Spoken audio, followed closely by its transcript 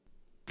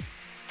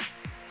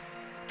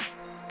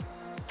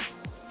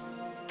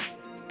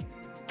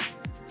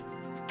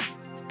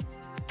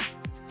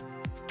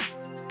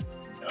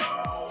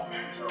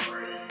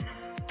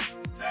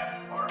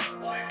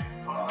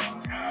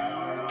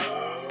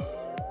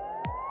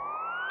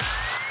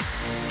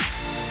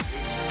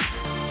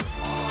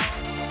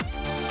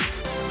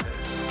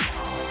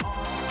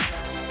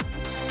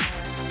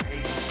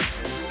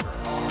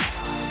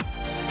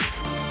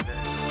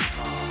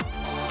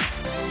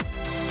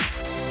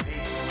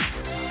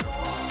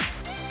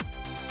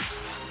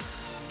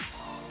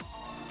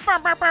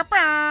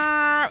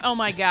Oh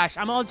my gosh,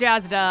 I'm all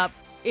jazzed up.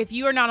 If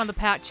you are not on the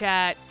Pat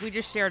Chat, we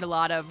just shared a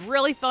lot of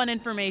really fun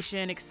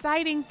information,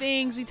 exciting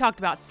things. We talked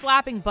about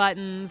slapping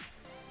buttons.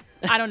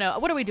 I don't know.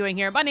 What are we doing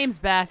here? My name's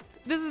Beth.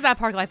 This is That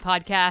Park Life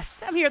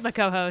Podcast. I'm here with my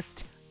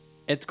co-host.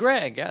 It's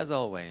Greg, as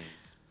always.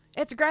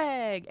 It's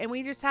Greg, and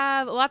we just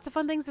have lots of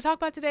fun things to talk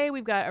about today.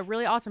 We've got a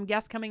really awesome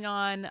guest coming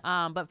on,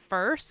 but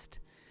first,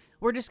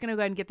 we're just going to go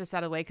ahead and get this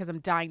out of the way because I'm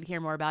dying to hear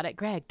more about it.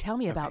 Greg, tell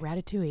me about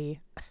Ratatouille.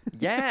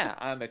 Yeah,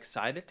 I'm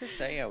excited to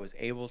say I was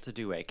able to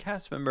do a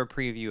cast member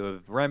preview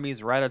of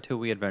Remy's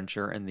Ratatouille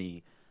adventure in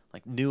the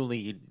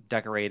newly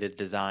decorated,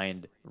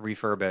 designed,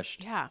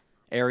 refurbished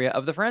area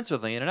of the France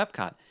Pavilion in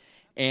Epcot.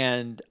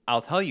 And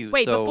I'll tell you,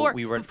 wait, so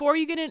before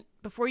you get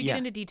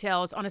into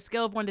details, on a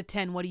scale of 1 to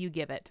 10, what do you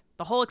give it?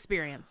 The whole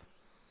experience.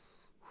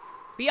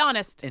 Be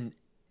honest. An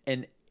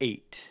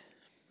 8.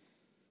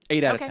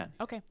 8 out of 10.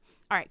 Okay.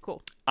 All right,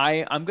 cool.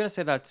 I'm gonna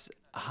say that's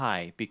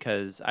high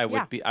because I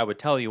would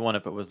tell you one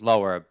if it was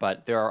lower,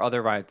 but there are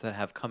other rides that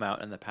have come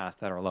out in the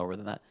past that are lower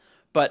than that.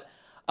 But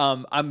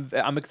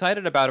I'm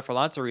excited about it for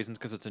lots of reasons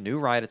because it's a new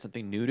ride. It's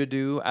something new to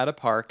do at a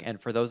park,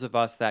 and for those of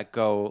us that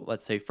go,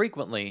 let's say,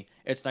 frequently,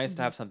 it's nice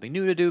to have something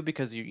new to do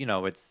because you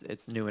know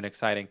it's new and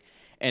exciting.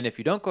 And if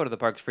you don't go to the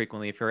parks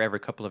frequently, if you're every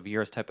couple of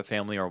years type of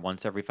family or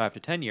once every 5 to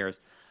 10 years,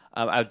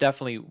 I would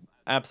definitely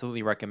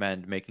absolutely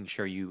recommend making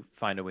sure you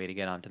find a way to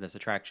get onto this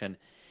attraction.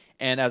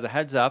 And as a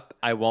heads up,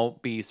 I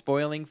won't be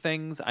spoiling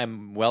things.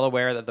 I'm well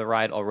aware that the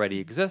ride already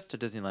exists at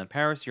Disneyland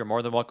Paris. You're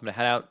more than welcome to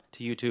head out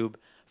to YouTube,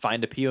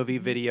 find a POV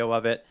video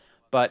of it.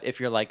 But if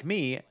you're like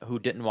me, who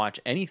didn't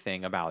watch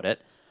anything about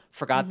it,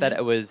 forgot that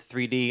it was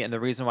 3D, and the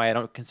reason why I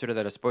don't consider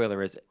that a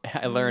spoiler is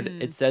I learned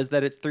it says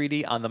that it's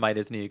 3D on the My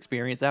Disney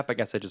Experience app. I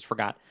guess I just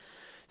forgot.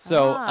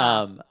 So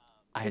I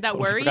Did that totally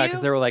worry forgot you?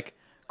 because they were like,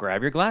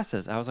 grab your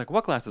glasses. I was like,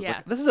 what glasses? Yeah.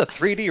 Like, this is a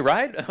 3D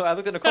ride? I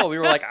looked at Nicole. We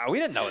were like, oh, we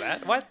didn't know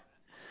that. What?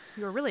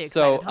 You were really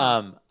excited,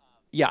 So,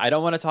 I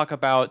don't want to talk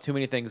about too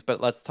many things,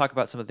 but let's talk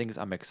about some of the things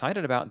I'm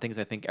excited about and things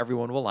I think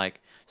everyone will like.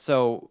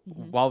 So,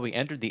 while we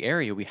entered the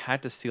area, we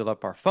had to seal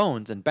up our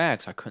phones and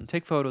bags, so I couldn't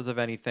take photos of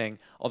anything.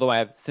 Although I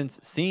have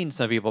since seen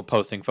some people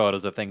posting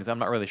photos of things. I'm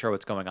not really sure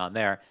what's going on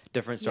there.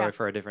 Different story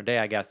for a different day,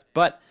 I guess.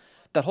 But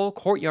that whole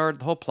courtyard,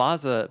 the whole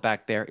plaza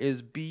back there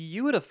is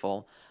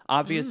beautiful.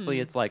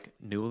 Obviously, it's like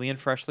newly and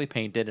freshly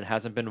painted. It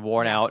hasn't been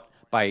worn out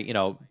by,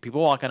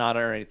 people walking on it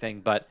or anything,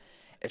 but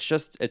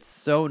it's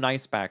so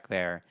nice back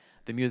there.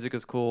 The music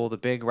is cool. The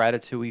big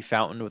Ratatouille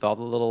fountain with all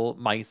the little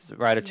mice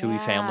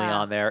Ratatouille family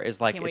on there is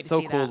it's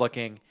so cool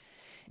looking.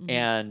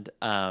 And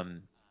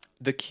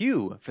the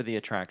queue for the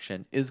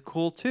attraction is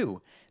cool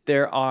too.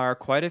 There are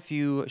quite a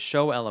few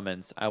show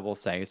elements, I will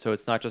say. So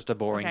it's not just a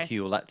boring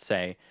queue, let's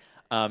say.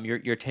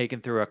 You're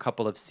taken through a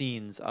couple of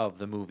scenes of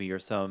the movie or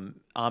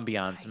some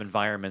ambiance, some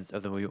environments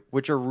of the movie,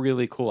 which are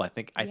really cool. I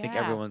think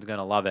everyone's going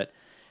to love it.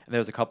 And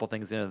there's a couple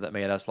things in it that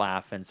made us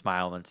laugh and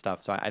smile and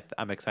stuff. So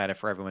I'm excited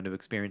for everyone to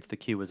experience the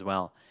queue as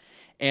well.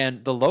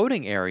 And the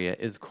loading area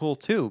is cool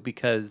too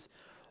because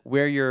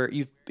where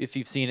if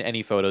you've seen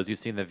any photos, you've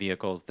seen the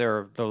vehicles.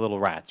 They're little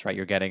rats, right?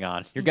 You're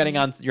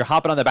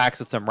hopping on the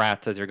backs of some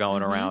rats as you're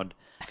going around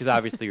because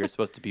obviously you're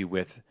supposed to be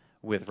with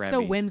Remy.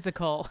 So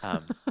whimsical.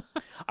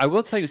 I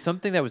will tell you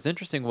something that was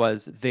interesting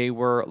was they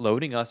were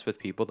loading us with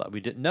people that we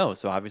didn't know.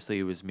 So obviously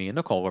it was me and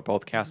Nicole. We're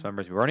both cast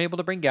members. We weren't able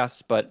to bring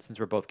guests, but since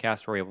we're both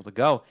cast, we're able to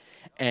go.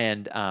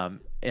 And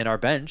in our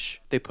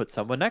bench, they put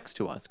someone next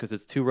to us because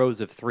it's 2 rows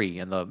of 3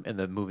 in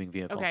the moving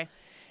vehicle. Okay.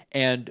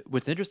 And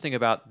what's interesting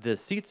about the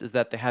seats is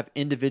that they have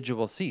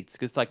individual seats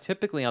because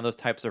typically on those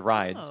types of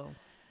rides,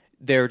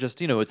 they're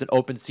just, it's an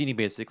open seating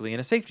basically and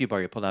a safety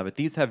bar you pull down. But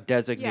these have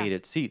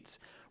designated seats,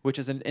 which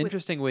is an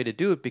interesting way to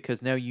do it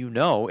because now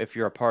if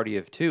you're a party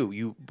of 2,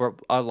 you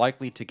are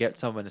likely to get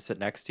someone to sit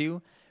next to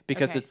you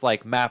because it's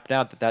mapped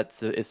out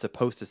that is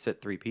supposed to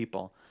sit 3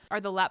 people. Are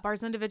the lap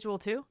bars individual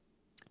too?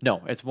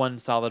 No, it's one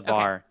solid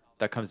bar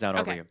that comes down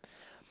over you.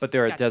 But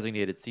there are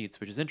designated seats,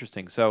 which is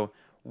interesting. So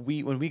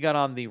when we got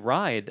on the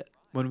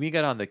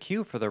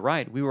queue for the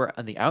ride, we were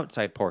on the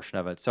outside portion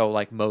of it. So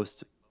like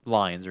most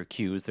lines or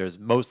queues, there's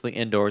mostly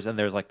indoors and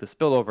there's the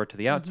spillover to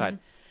the outside.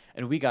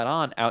 And we got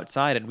on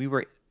outside and we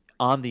were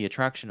on the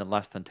attraction in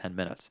less than 10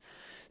 minutes.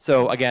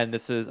 So again,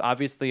 this is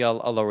obviously a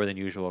lower than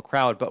usual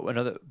crowd, but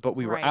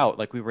we were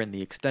out, we were in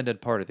the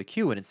extended part of the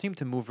queue, and it seemed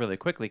to move really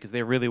quickly because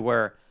they really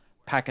were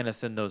packing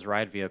us in those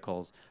ride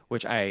vehicles,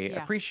 which I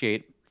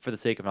appreciate for the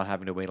sake of not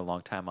having to wait a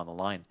long time on the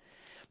line.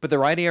 But the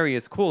ride area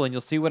is cool, and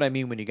you'll see what I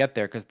mean when you get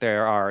there because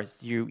there are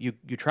you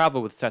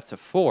travel with sets of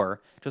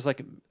 4, just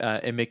like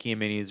in Mickey and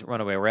Minnie's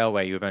Runaway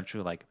Railway. You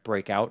eventually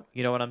break out.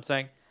 You know what I'm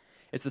saying?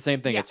 It's the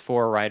same thing. It's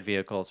 4 ride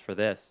vehicles for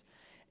this.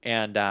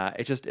 And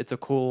the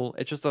whole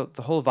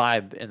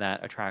vibe in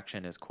that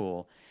attraction is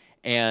cool.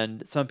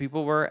 And some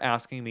people were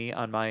asking me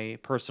on my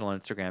personal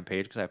Instagram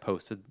page because I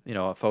posted,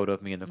 a photo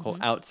of me and Nicole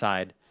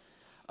outside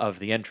of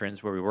the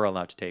entrance where we were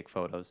allowed to take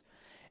photos.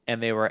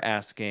 And they were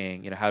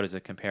asking, how does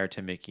it compare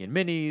to Mickey and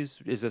Minnie's?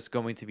 Is this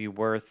going to be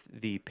worth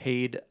the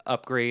paid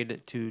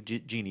upgrade to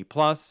Genie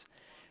Plus?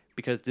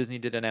 because Disney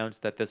did announce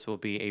that this will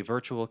be a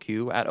virtual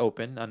queue at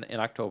Open in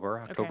October,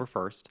 Okay. October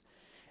 1st.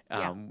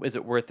 Yeah. Is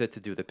it worth it to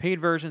do the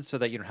paid version so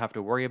that you don't have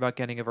to worry about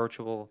getting a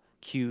virtual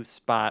queue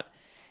spot?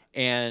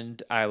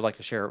 And I would like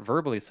to share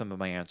verbally some of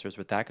my answers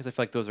with that, because I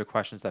feel like those are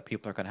questions that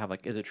people are going to have.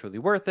 Like, is it truly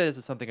worth it? Is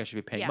it something I should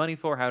be paying Yeah. money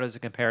for? How does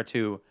it compare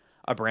to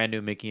a brand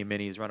new Mickey and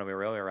Minnie's Runaway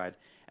Railway ride?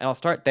 And I'll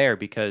start there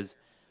because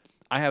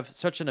I have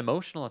such an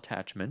emotional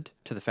attachment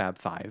to the Fab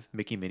Five: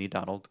 Mickey, Minnie,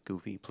 Donald,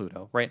 Goofy,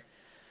 Pluto, right?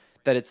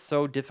 That it's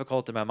so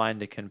difficult in my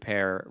mind to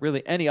compare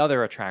really any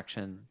other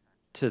attraction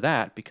to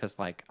that, because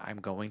like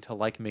I'm going to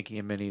like Mickey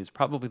and Minnie's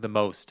probably the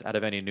most out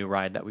of any new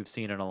ride that we've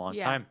seen in a long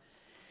Yeah. time.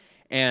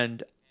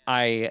 And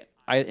I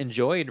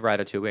enjoyed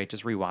Ratatouille. I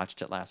just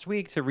rewatched it last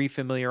week to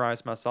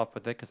refamiliarize myself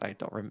with it, because I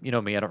don't you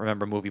know me, I don't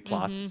remember movie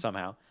plots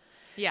somehow.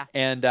 Yeah.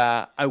 And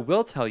I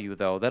will tell you,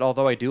 though, that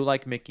although I do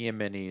like Mickey and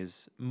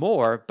Minnie's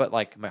more, but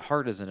like my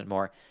heart is in it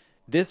more,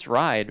 this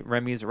ride,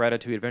 Remy's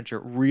Ratatouille Adventure,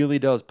 really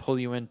does pull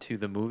you into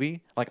the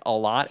movie like a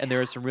lot. And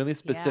there are some really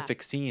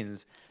specific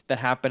scenes that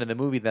happen in the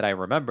movie that I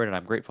remembered, and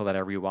I'm grateful that I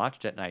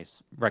rewatched it. And I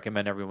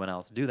recommend everyone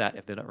else do that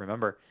if they don't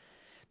remember.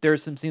 There are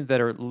some scenes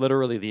that are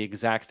literally the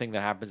exact thing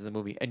that happens in the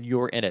movie, and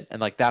you're in it.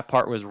 And like that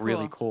part was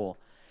really cool.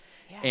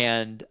 Yeah.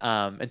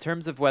 And in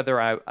terms of whether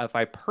if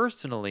I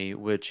personally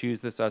would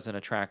choose this as an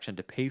attraction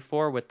to pay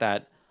for with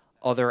that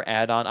other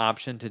add-on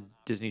option to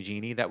Disney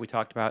Genie that we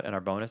talked about in our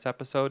bonus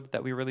episode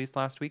that we released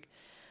last week,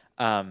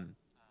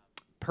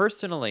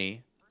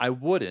 personally, I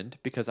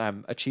wouldn't, because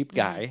I'm a cheap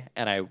guy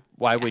and I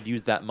would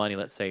use that money,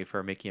 let's say,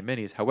 for Mickey and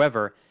Minnie's.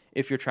 However,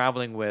 if you're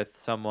traveling with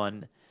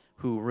someone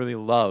who really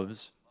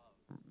loves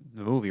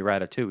the movie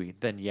Ratatouille,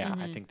 then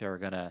I think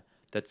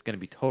that's gonna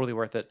be totally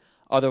worth it.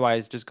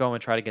 Otherwise, just go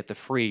and try to get the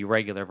free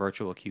regular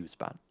virtual queue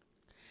spot.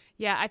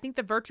 Yeah, I think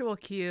the virtual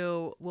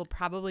queue will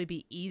probably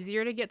be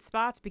easier to get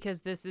spots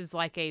because this is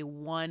like a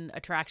one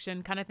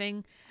attraction kind of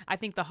thing. I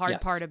think the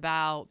hard part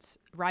about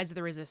Rise of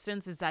the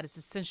Resistance is that it's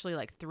essentially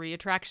like 3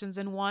 attractions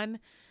in one.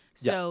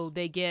 So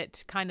they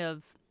get kind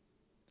of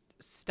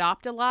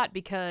stopped a lot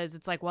because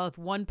it's like, well, if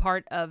one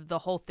part of the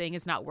whole thing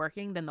is not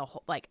working, then the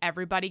whole, like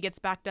everybody gets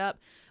backed up.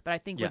 But I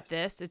think with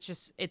this,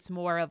 it's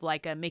more of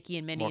like a Mickey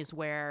and Minnie's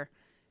where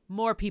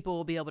more people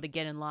will be able to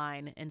get in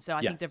line. And so I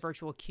think the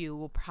virtual queue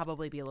will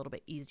probably be a little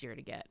bit easier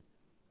to get.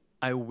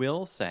 I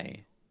will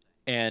say,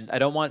 and I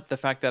don't want the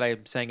fact that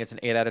I'm saying it's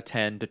an 8 out of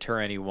 10 deter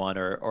anyone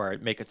or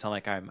make it sound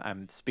like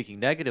I'm speaking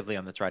negatively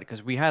on this ride,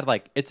 because we had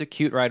it's a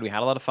cute ride. We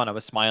had a lot of fun. I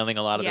was smiling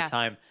a lot of the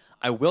time.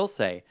 I will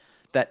say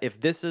that if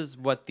this is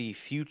what the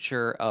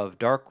future of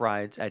dark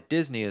rides at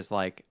Disney is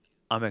like,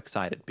 I'm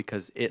excited,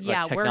 because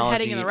technology we're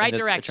heading in the right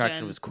this direction.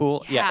 attraction was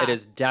cool. Yeah, it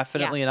is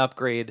definitely an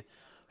upgrade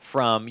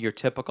from your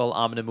typical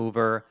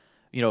Omnimover,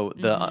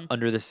 the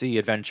Under the Sea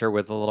adventure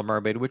with the Little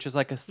Mermaid, which is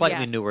like a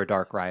slightly newer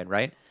dark ride,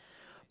 right?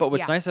 But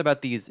what's nice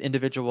about these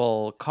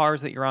individual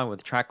cars that you're on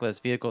with trackless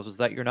vehicles is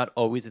that you're not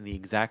always in the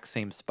exact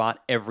same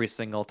spot every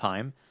single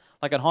time.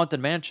 Like at Haunted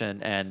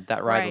Mansion and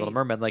that ride, The Little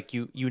Mermaid, like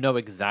you know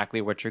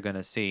exactly what you're going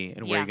to see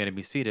and where you're going to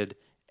be seated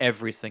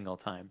every single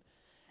time.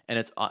 And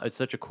it's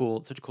such a cool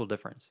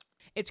difference.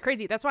 It's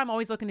crazy. That's why I'm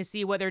always looking to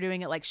see what they're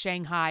doing at like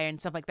Shanghai and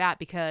stuff like that,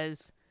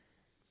 because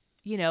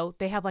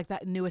they have like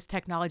that newest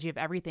technology of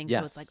everything.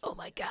 So it's like, oh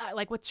my God,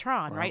 like with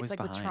Tron, right? It's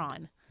like with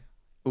Tron.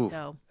 Ooh,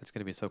 so it's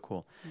gonna be so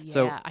cool. Yeah,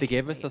 so they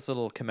gave us this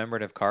little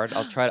commemorative card.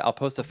 I'll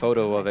post a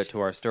photo of it to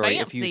our story.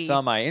 Fancy. If you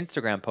saw my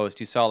Instagram post,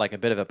 you saw like a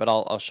bit of it, but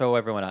I'll show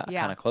everyone a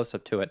kind of close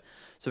up to it.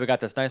 So we got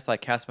this nice like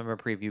cast member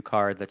preview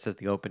card that says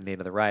the open date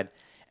of the ride.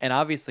 And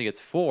obviously it's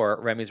for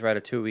Remy's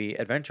Ratatouille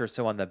Adventure.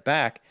 So on the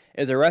back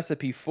is a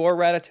recipe for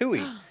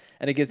Ratatouille.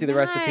 And it gives you the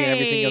recipe and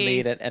everything you'll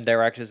need and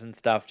directions and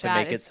stuff to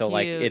make it so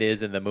like it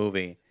is in the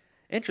movie.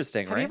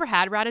 Interesting, right? Have you ever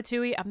had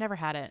Ratatouille? I've never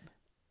had it.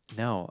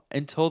 No.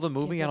 Until the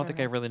movie, I don't think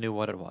I really knew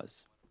what it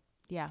was.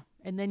 Yeah.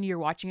 And then you're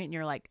watching it and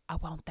you're like, I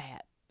want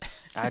that.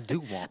 I do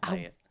want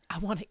that. I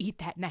want to eat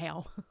that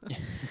now.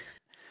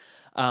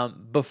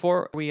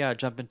 Before we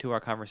jump into our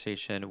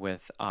conversation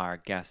with our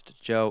guest,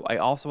 Joe, I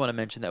also want to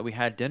mention that we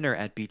had dinner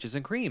at Beaches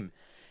and Cream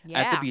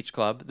at the Beach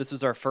Club. This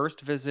was our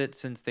first visit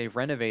since they've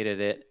renovated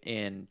it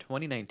in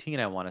 2019,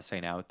 I want to say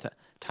now.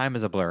 Time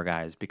is a blur,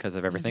 guys, because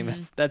of everything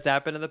that's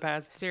happened in the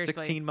past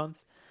 16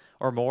 months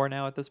or more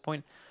now at this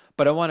point.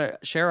 But I want to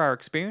share our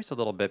experience a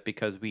little bit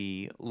because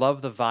we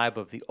love the vibe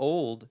of the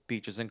old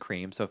Beaches and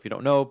Cream. So if you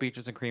don't know,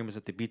 Beaches and Cream is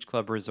at the Beach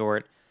Club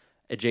Resort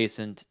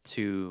adjacent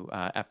to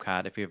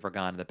Epcot. If you've ever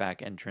gone to the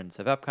back entrance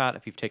of Epcot,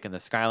 if you've taken the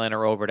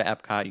Skyliner over to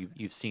Epcot,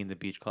 you've seen the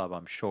Beach Club,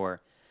 I'm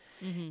sure.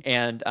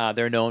 And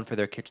they're known for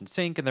their kitchen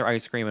sink and their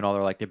ice cream and all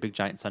their big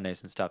giant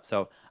sundaes and stuff.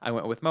 So I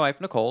went with my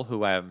wife, Nicole,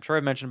 who I'm sure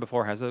I've mentioned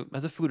before has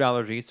a food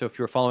allergy. So if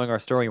you were following our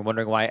story and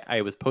wondering why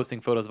I was posting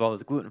photos of all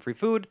this gluten-free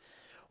food,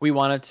 we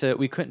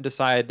couldn't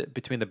decide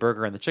between the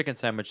burger and the chicken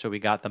sandwich, so we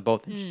got them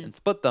both and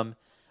split them.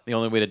 The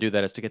only way to do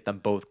that is to get them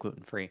both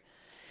gluten-free.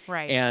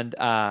 Right. And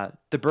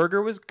the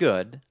burger was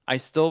good. I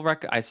still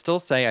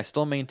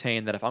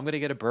maintain that if I'm going to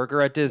get a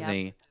burger at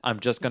Disney, I'm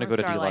just going to go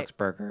to Starlight. Deluxe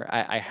Burger.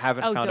 I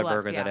haven't found Deluxe, a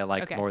burger that I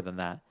like more than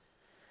that.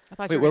 I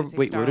thought you were going to say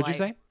wait, what did you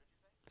Starlight. say?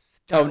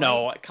 Oh Sterling?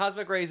 no,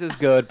 Cosmic Rays is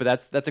good, but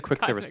that's a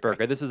quick service Cosmic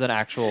burger. This is an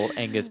actual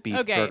Angus beef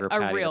Okay, burger a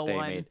patty real that they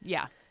one. made.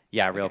 Yeah.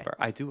 Yeah, real Okay.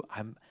 burger.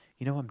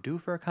 I'm due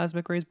for a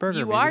Cosmic Rays burger.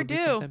 You Maybe are it'll be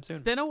due. sometime It's soon.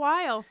 been a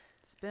while.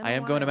 It's been I a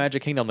am going to while.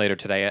 Magic Kingdom later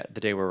today,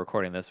 the day we're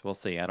recording this. We'll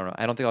see. I don't know.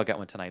 I don't think I'll get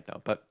one tonight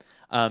though. But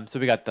so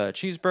we got the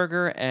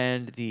cheeseburger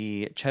and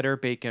the cheddar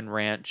bacon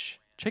ranch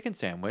chicken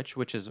sandwich,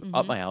 which is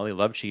up my alley.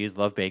 Love cheese,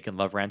 love bacon,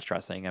 love ranch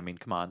dressing. I mean,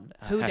 come on.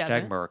 Who Hashtag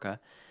doesn't? America.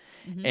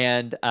 Mhm.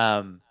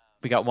 And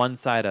we got one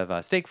side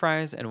of steak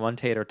fries and one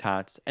tater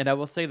tots. And I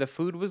will say the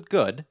food was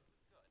good.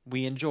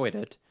 We enjoyed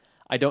it.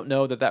 I don't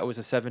know that was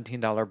a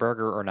 $17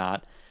 burger or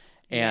not.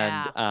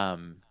 And Yeah.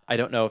 I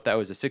don't know if that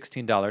was a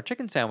 $16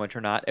 chicken sandwich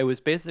or not. It was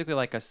basically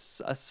like a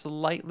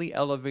slightly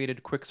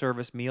elevated quick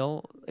service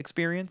meal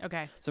experience.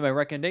 Okay. So my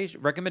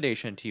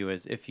recommendation to you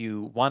is if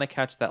you want to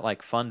catch that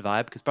like fun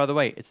vibe, because by the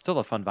way, it's still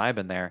a fun vibe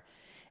in there.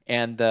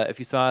 And if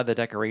you saw the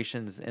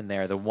decorations in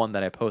there, the one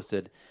that I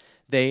posted,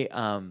 they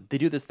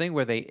do this thing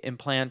where they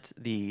implant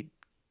the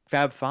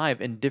Fab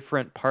Five in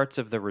different parts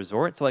of the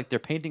resort. So like they're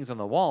paintings on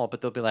the wall,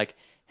 but they'll be like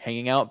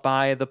hanging out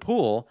by the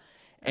pool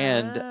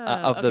and Oh,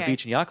 of the okay.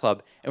 beach and yacht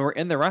club, and we're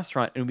in the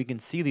restaurant and we can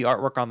see the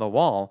artwork on the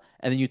wall,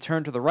 and then you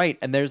turn to the right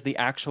and there's the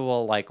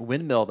actual like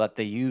windmill that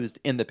they used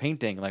in the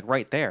painting, like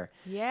right there.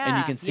 And you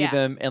Yeah. can see Yeah.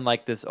 them in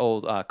like this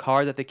old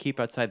car that they keep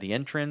outside the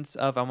entrance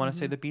of, I want to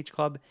say, Mhm. the beach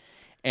club.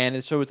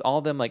 And so it's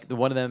all them, like the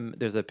one of them.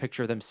 There's a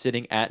picture of them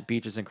sitting at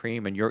Beaches and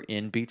Cream, and you're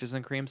in Beaches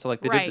and Cream. So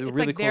like they did Right. a It's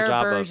really like cool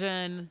job of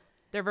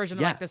their version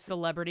of like the yes,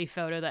 celebrity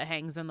photo that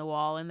hangs in the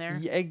wall in there.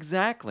 yeah,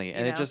 exactly. You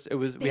And know, it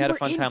was we they had a were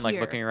fun in time like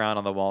here. looking around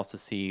on the walls to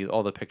see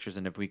all the pictures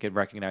and if we could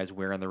recognize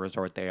where in the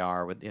resort they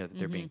are with that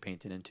they're being Mhm.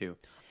 painted into.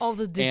 All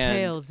the And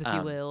details, if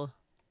you will.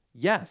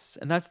 yes,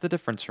 and that's the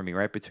difference for me,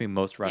 right, between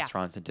most Yeah.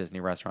 restaurants and Disney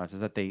restaurants is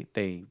that they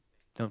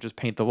don't just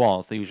paint the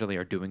walls. They usually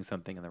are doing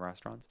something in the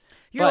restaurants.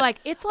 You're But like,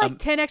 it's like um,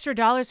 $10 extra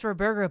for a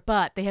burger,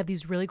 but they have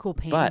these really cool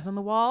paintings but on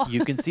the wall.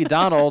 you can see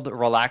Donald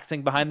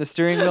relaxing behind the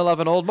steering wheel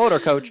of an old motor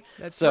coach.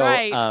 That's So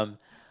right.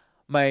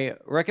 my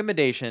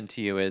recommendation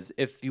to you is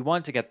if you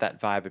want to get that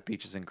vibe at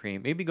Beaches and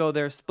Cream, maybe go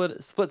there,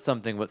 split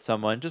something with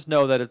someone. Just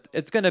know that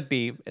it's gonna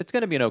be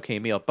an okay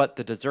meal, but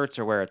the desserts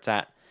are where it's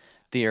at.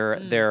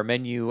 Their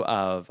menu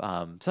of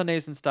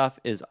sundaes and stuff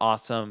is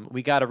awesome.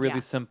 We got a really Yeah.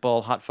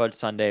 simple hot fudge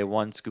sundae,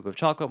 one scoop of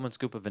chocolate, one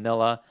scoop of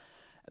vanilla.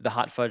 The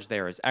hot fudge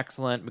there is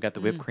excellent. We got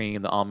the whipped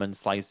cream, the almond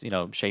slice,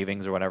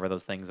 shavings or whatever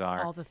those things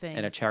are, All the and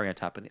a things. cherry on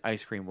top. And the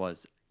ice cream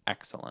was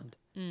excellent.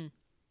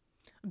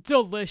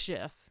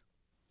 Delicious.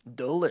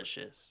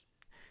 Delicious.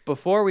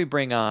 Before we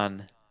bring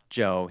on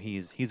Joe,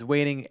 he's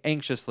waiting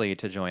anxiously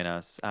to join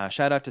us.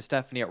 Shout out to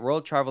Stephanie at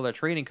World Traveler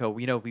Trading Co.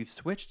 We've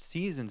switched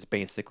seasons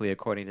basically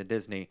according to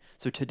Disney.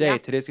 So Yeah.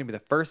 today's gonna be the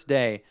first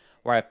day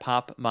where I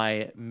pop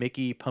my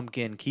Mickey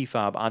pumpkin key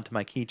fob onto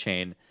my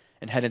keychain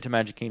and head into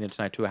Magic Kingdom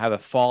tonight to have a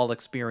fall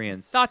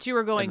experience. Thought you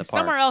were in going the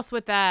somewhere parks. else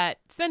with that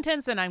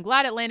sentence, and I'm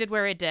glad it landed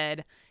where it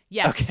did.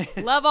 Yes.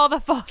 Okay. Love all the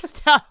fall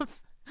stuff.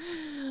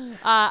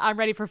 I'm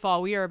ready for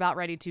fall. We are about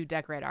ready to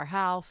decorate our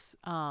house.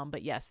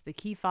 But yes, the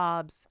key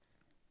fobs.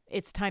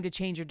 It's time to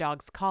change your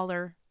dog's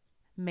collar.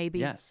 Maybe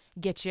Yes.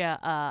 get you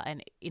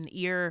an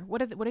ear.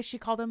 What does she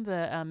call them?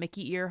 The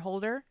Mickey ear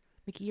holder.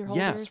 Mickey ear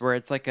holders. Yes, where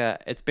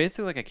it's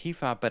basically like a key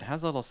fob, but it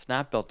has a little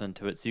snap built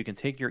into it, so you can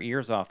take your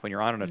ears off when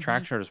you're on an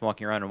attraction or just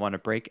walking around and want to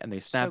break, and they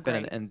snap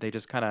in great. and they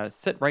just kind of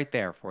sit right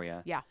there for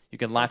you. Yeah, You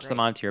can so latch them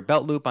great. onto your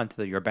belt loop,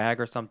 onto your bag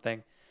or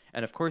something,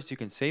 and of course you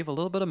can save a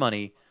little bit of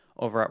money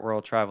over at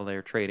World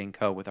Traveler Trading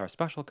Co. with our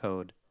special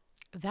code.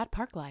 That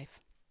park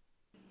life.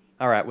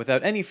 All right,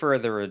 without any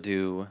further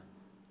ado,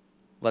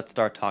 let's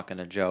start talking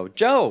to Joe.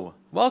 Joe,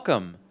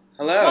 welcome.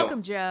 Hello.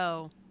 Welcome,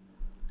 Joe.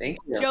 Thank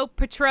you. Joe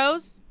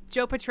Petros.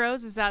 Joe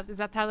Petros. Is that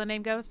how the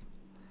name goes?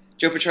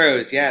 Joe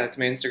Petros. Yeah, that's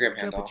my Instagram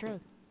Joe handle.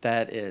 Petros.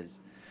 That is.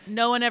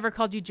 No one ever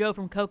called you Joe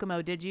from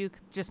Kokomo, did you?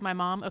 Just my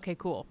mom? Okay,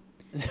 cool.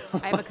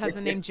 I have a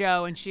cousin named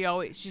Joe, and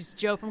she's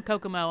Joe from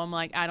Kokomo. I'm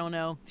like, I don't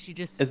know. She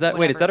just Is that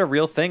a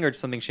real thing or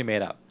just something she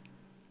made up?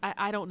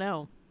 I don't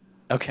know.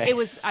 Okay. It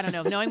was, I don't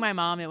know. Knowing my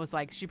mom, it was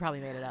like she probably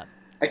made it up.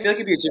 I feel like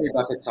it'd be a Jimmy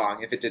Buffett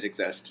song if it did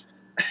exist.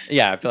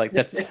 Yeah, I feel like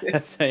that's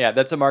that's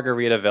a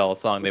Margaritaville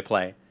song they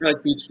play. Or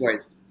like Beach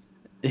Boys.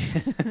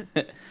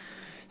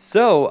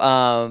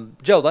 So,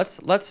 Joe,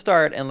 let's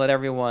start and let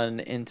everyone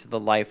into the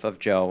life of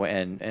Joe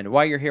and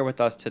why you're here with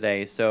us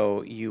today.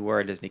 So, you were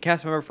a Disney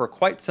cast member for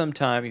quite some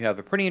time. You have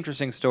a pretty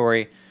interesting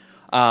story.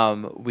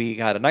 We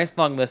got a nice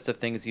long list of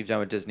things you've done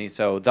with Disney.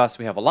 So, thus,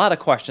 we have a lot of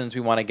questions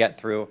we want to get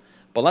through.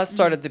 But let's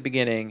start at the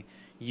beginning.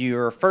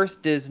 Your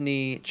first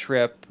Disney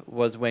trip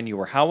was when you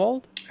were how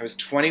old? I was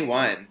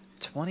 21.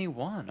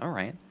 21. All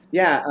right.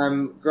 Yeah,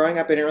 growing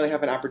up, I didn't really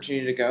have an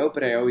opportunity to go,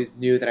 but I always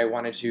knew that I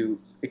wanted to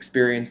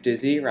experience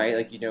Disney, right?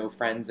 Like,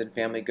 friends and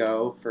family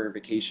go for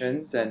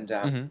vacations. And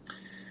Mm-hmm.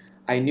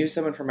 I knew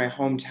someone from my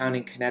hometown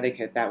in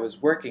Connecticut that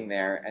was working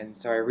there. And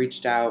so I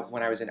reached out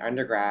when I was in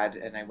undergrad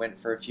and I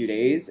went for a few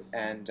days.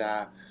 And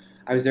I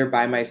was there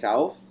by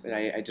myself. And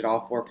I did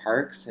all 4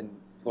 parks in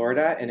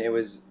Florida. And it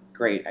was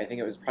great. I think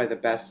it was probably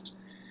the best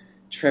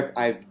trip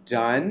I've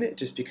done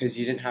just because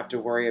you didn't have to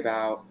worry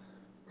about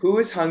who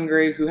was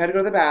hungry, who had to go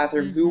to the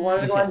bathroom, who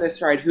wanted to go on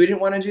this ride, who didn't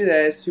want to do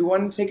this, who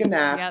wanted to take a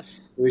nap. Yep.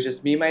 It was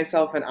just me,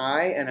 myself, and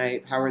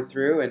I powered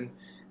through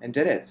and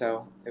did it.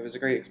 So it was a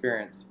great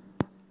experience.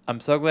 I'm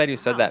so glad you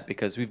said Wow. that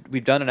because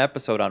we've done an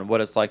episode on what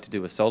it's like to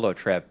do a solo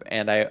trip,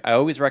 and I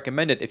always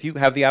recommend it if you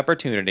have the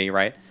opportunity,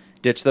 right?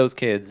 Ditch those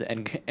kids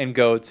and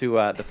go to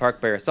the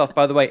park by yourself.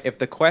 By the way, if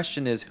the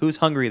question is who's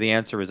hungry, the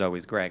answer is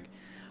always Greg.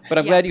 But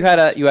I'm Yeah.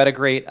 glad you had a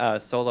great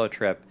solo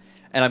trip,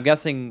 and I'm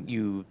guessing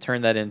you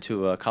turned that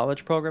into a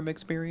college program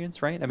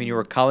experience, right? I mean, you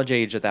were college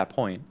age at that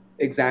point.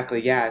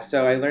 Exactly, yeah.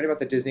 So I learned about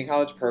the Disney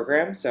College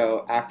program.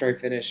 So after I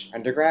finished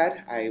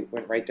undergrad, I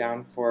went right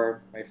down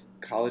for my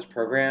college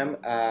program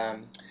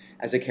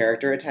as a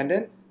character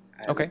attendant.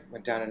 I Okay.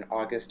 went down in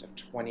August of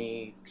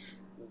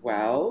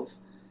 2012,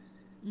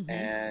 Mm-hmm.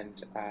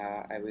 and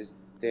I was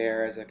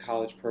there as a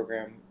college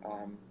program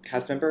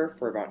cast member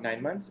for about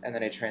 9 months, and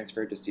then I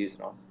transferred to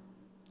seasonal.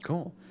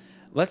 Cool.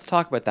 Let's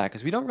talk about that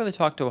because we don't really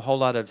talk to a whole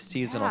lot of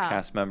seasonal Yeah.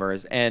 cast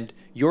members, and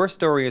your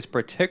story is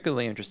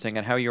particularly interesting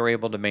on how you were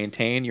able to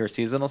maintain your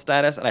seasonal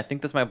status, and I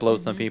think this might blow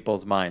some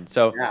people's minds.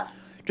 So, Yeah.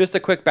 just a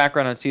quick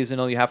background on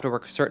seasonal: you have to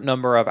work a certain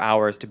number of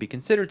hours to be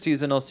considered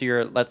seasonal, so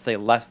you're, let's say,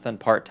 less than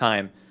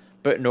part-time.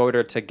 But in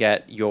order to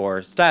get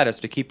your status,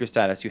 to keep your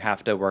status, you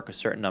have to work a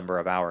certain number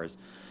of hours.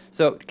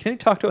 So, can you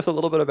talk to us a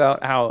little bit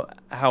about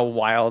how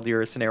wild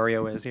your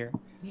scenario is here?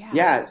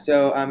 Yeah,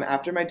 so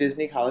after my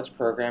Disney College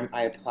program,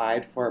 I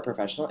applied for a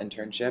professional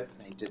internship,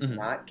 and I did Mhm.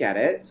 not get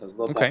it, so I was a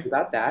little Okay. bummed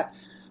about that.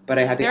 But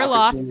I had the Their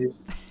loss. opportunity.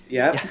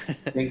 Yep, Yeah.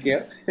 thank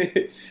you.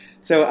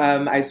 So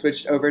I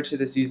switched over to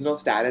the seasonal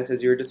status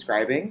as you were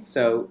describing.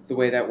 So the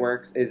way that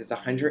works is it's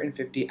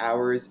 150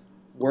 hours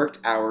worked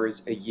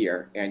hours a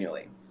year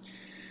annually.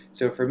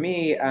 So for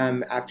me,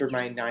 after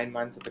my 9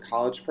 months of the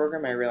college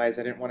program, I realized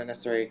I didn't want to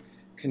necessarily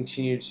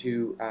continue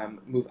to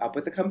move up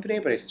with the company,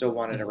 but I still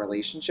wanted a Mhm.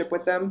 relationship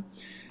with them.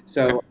 Okay.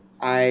 So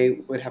I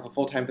would have a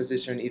full-time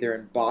position either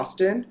in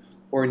Boston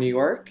or New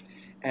York,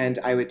 and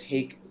I would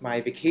take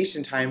my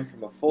vacation time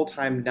from a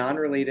full-time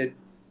non-related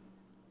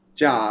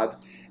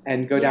job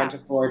and go down Yeah. to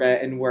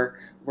Florida and work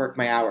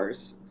my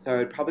hours. So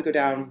I'd probably go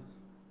down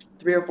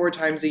 3 or 4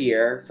 times a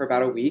year for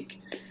about a week.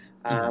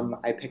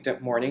 I picked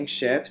up morning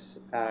shifts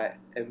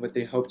and with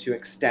the hope to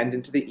extend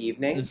into the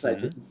evening so I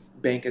Mhm. could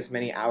bank as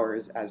many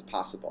hours as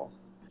possible.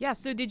 Yeah.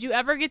 So did you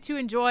ever get to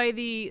enjoy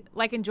the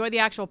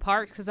actual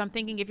parks? Because I'm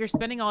thinking if you're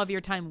spending all of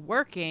your time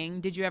working,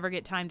 did you ever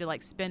get time to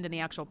like spend in the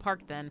actual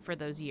park then for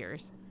those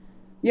years?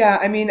 Yeah,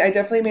 I mean, I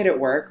definitely made it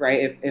work,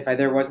 right? If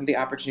there wasn't the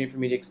opportunity for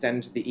me to extend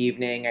into the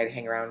evening, I'd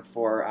hang around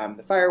for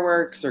the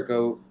fireworks or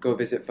go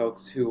visit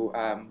folks who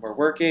were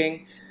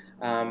working.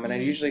 And I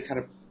Mm-hmm. usually kind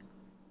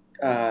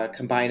of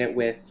combine it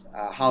with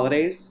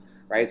holidays,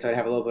 right? So I'd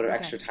have a little bit of Okay.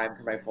 extra time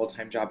for my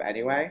full-time job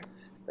anyway.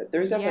 But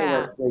there's definitely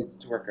Yeah. ways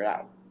to work it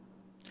out.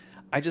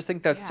 I just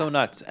think that's so Yeah.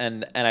 nuts,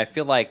 and I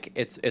feel like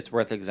it's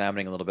worth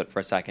examining a little bit for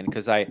a second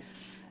because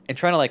and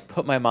trying to like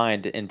put my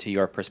mind into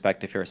your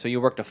perspective here. So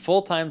you worked a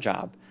full-time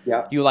job,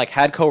 Yep. you like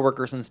had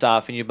coworkers and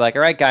stuff, and you'd be like,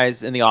 "All right,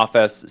 guys, in the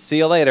office, see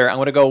you later. I'm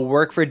gonna go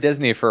work for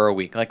Disney for a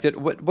week." Like,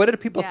 what did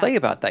people Yeah. say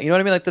about that? You know what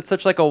I mean? Like, that's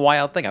such like a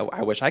wild thing.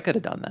 I wish I could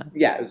have done that.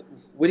 Yeah, it was,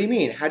 what do you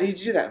mean? How did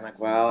you do that? I'm like,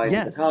 well, I did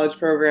the Yes. college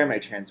program, I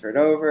transferred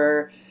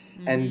over,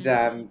 and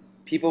Mm-hmm.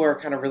 people were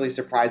kind of really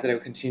surprised that I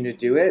would continue to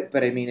do it.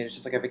 But I mean, it's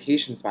just like a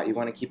vacation spot. You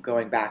want to keep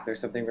going back. There's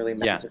something really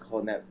Yeah. magical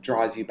and that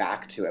draws you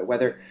back to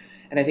it.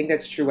 And I think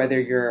that's true whether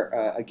you're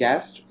a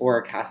guest or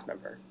a cast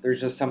member. There's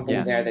just something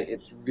Yeah. there that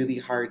it's really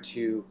hard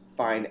to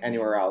find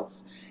anywhere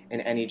else in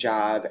any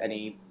job,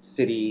 any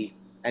city,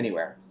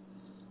 anywhere.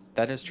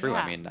 That is true.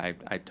 I Yeah. mean,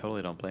 I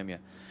totally don't blame you.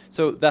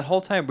 So that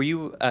whole time, were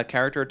you a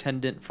character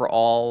attendant for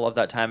all of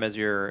that time as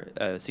your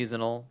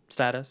seasonal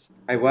status?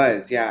 I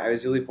was, yeah. I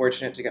was really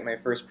fortunate to get my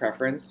first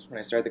preference when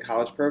I started the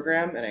college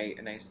program,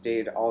 and I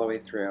stayed all the way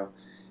through.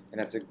 And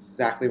that's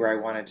exactly where I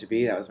wanted to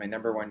be. That was my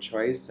number one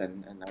choice,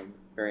 and I'm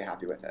very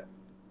happy with it.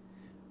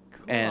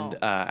 Cool. And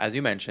as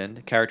you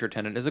mentioned, character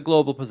attendant is a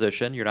global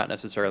position. You're not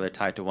necessarily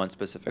tied to one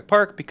specific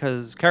park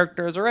because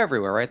characters are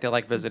everywhere, right? They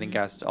like visiting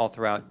guests all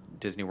throughout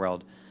Disney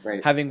World.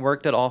 Right. Having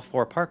worked at all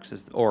four parks,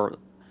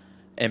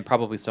 and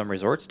probably some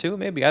resorts too,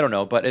 maybe I don't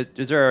know. But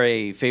is there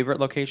a favorite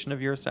location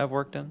of yours to have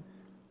worked in?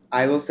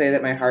 I will say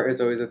that my heart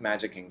is always with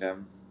Magic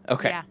Kingdom.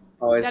 Okay. Yeah.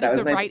 Always, That is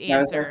the right that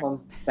was my answer.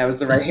 home. That was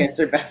the right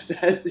answer, Beth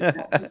says.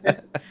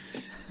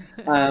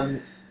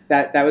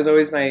 That was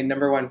always my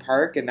number one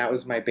park, and that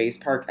was my base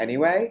park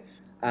anyway.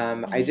 I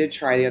Mhm. did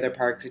try the other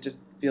parks. It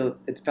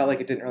felt like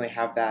it didn't really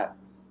have that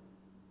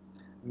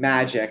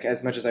magic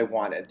as much as I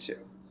wanted to.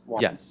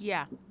 Yes.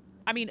 Yeah.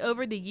 I mean,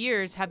 over the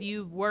years, have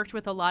you worked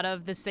with a lot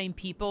of the same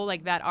people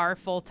like that are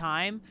full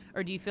time,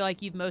 or do you feel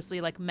like you've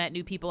mostly like met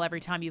new people every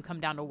time you come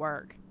down to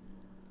work?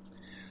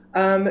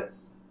 Um,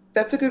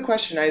 that's a good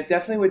question. I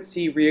definitely would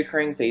see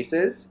reoccurring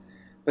faces,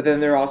 but then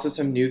there are also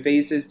some new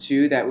faces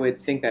too that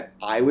would think that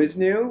I was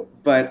new,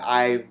 but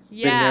I've been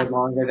Yeah. there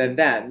longer than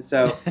them.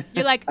 So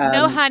You're like,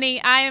 no, um,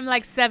 honey, I am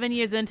like 7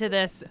 years into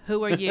this.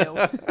 Who are you?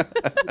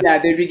 yeah,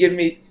 they'd be giving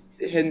me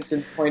hints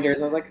and pointers.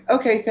 I was like,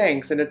 okay,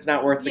 thanks, and it's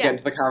not worth to Yeah. get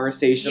into the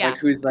conversation Yeah. like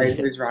who's right,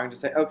 who's wrong.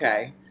 Just say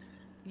okay,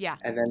 Yeah.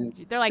 and then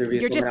They're like, review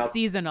you're someone just else.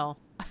 seasonal.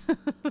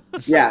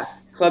 Yeah,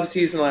 club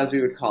seasonal as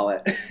we would call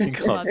it.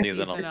 Club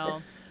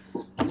seasonal.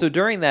 So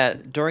during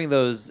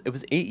those, it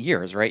was 8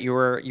 years, right? You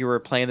were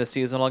playing the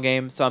seasonal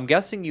game. So I'm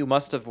guessing you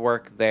must have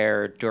worked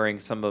there during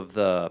some of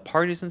the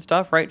parties and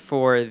stuff, right?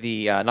 For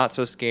the Not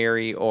So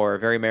Scary or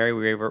Very Merry.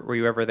 Were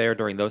you ever there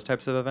during those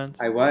types of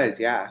events? I was,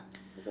 yeah.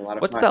 It was a lot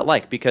of What's fun. that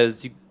like?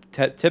 Because you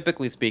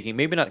typically speaking,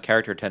 maybe not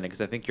character attending, because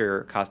I think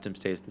your costume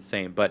stays the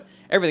same, but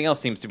everything else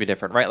seems to be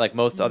different, right? Like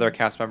most other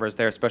cast members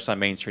there, especially on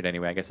Main Street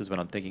anyway, I guess is what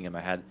I'm thinking in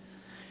my head.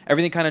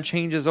 Everything kind of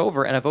changes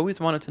over, and I've always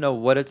wanted to know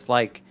what it's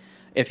like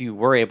if you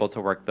were able to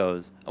work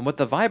those and what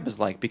the vibe is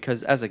like,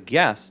 because as a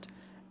guest,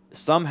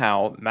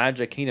 somehow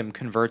Magic Kingdom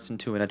converts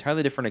into an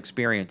entirely different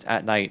experience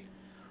at night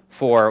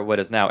for what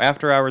is now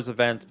after hours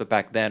events, but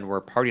back then were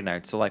party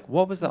nights. So like,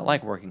 what was that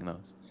like working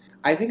those?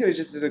 I think it was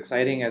just as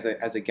exciting as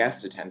a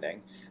guest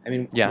attending. I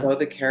mean, Yeah. although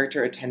the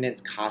character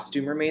attendant's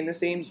costume remained the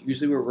same,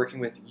 usually we're working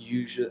with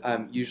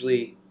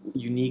usually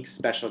unique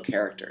special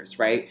characters,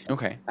 right?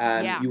 Okay.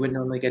 Yeah. You would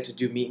normally get to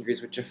do meet and greets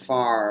with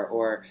Jafar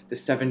or the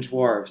Seven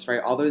Dwarfs, right?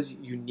 All those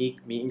unique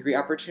meet and greet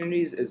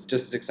opportunities is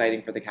just as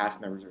exciting for the cast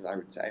members, I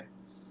would say.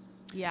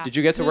 Yeah. Did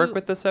you get to work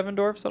with the Seven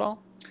Dwarfs at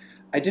all?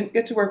 I didn't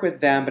get to work with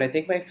them, but I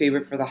think my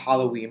favorite for the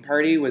Halloween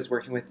party was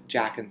working with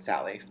Jack and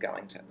Sally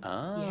Skellington.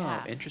 Oh,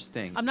 Yeah.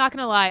 interesting. I'm not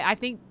gonna lie. I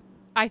think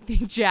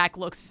Jack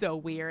looks so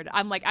weird.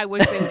 I'm like, I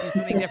wish they would do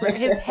something different.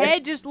 His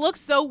head just looks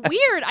so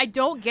weird. I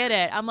don't get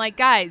it. I'm like,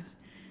 guys,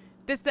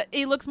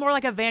 he looks more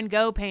like a Van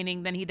Gogh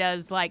painting than he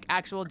does like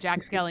actual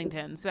Jack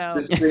Skellington.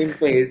 So The screen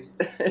face.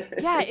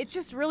 yeah, it's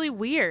just really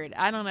weird.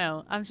 I don't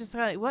know. I'm just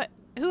like, what?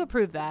 Who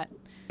approved that?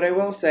 But I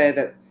will say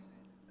that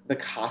the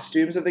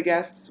costumes of the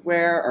guests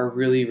wear are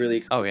really,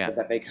 really cool. Oh, yeah.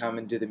 That they come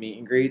and do the meet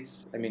and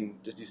greets. I mean,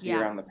 just you see Yeah.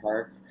 around the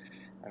park.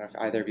 I don't know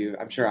if either of you,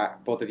 I'm sure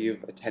both of you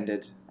have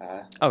attended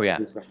Oh, yeah.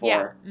 these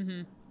before. Yeah.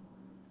 Mm-hmm.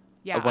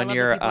 Yeah. I One love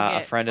year, when people a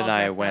get friend and all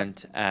I dressed up.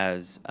 went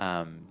as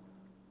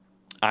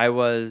I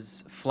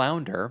was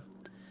Flounder,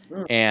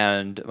 Mm.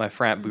 and my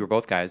friend, we were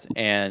both guys,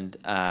 and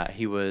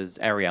he was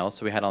Ariel.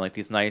 So we had on like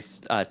these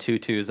nice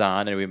tutus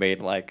on, and we made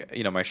like,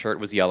 my shirt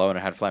was yellow and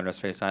it had Flounder's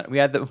face on it. We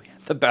had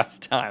the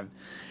best time.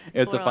 It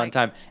was People a are fun like-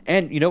 time.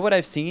 And you know what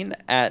I've seen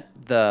at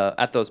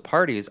those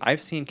parties?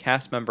 I've seen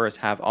cast members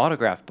have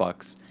autograph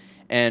books,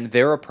 and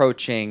they're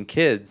approaching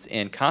kids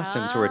in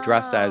costumes who are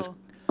dressed as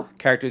Oh.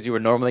 characters you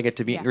would normally get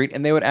to meet and Yeah. greet,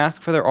 and they would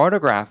ask for their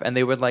autograph, and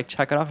they would like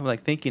check it off and be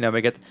like, thank you, I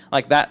get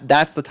like that.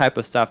 That's the type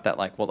of stuff that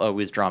like will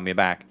always draw me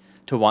back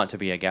to want to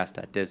be a guest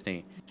at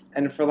Disney.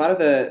 And for a lot of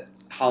the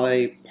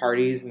holiday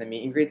parties and the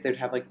meet and greets, they'd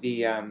have like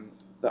the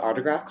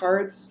autograph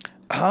cards.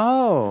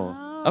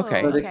 Oh,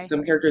 okay. So Okay.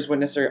 some characters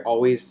wouldn't necessarily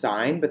always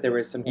sign, but there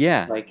was some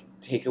Yeah. like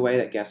takeaway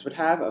that guests would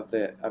have of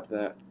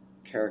the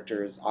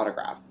character's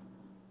autograph.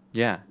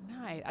 Yeah.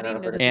 Nice. I I didn't don't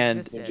even know know this if And-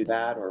 you can do existed.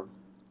 that or.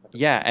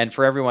 Yeah, and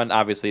for everyone,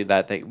 obviously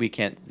that we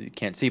can't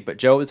see, but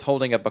Joe is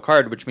holding up a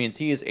card, which means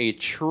he is a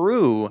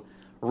true,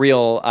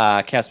 real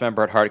cast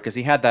member at heart, because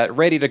he had that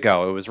ready to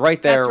go. It was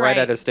right there, That's right right.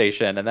 at his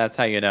station, and that's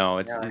how you know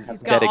it's Yeah. he's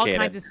He's got dedicated.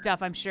 all kinds of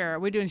stuff, I'm sure.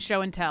 We're doing show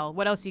and tell.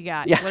 What else you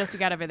got? Yeah. What else you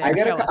got over there? I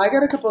Show got us.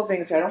 a couple of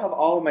things here. I don't have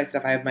all of my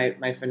stuff. I have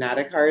my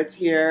Fanatic cards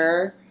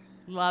here.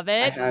 Love I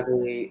it. have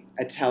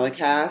a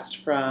telecast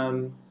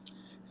from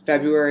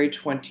February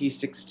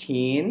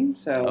 2016.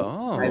 So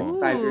Oh. I'm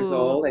 5 years Ooh.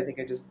 old. I think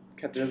I just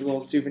kept it as a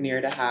little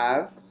souvenir to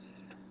have.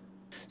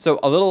 So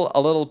a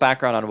little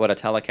background on what a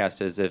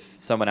telecast is, if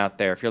someone out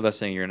there, if you're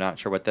listening, you're not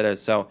sure what that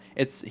is. So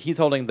he's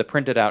holding the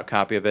printed out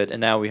copy of it,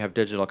 and now we have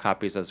digital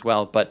copies as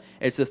well. But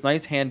it's this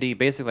nice, handy,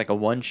 basically like a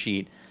one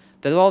sheet.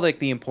 There's all like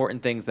the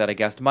important things that a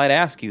guest might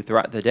ask you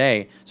throughout the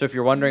day. So if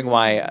you're wondering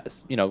why,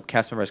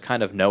 cast members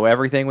kind of know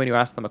everything when you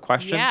ask them a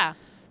question, Yeah.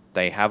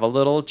 they have a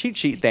little cheat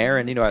sheet there,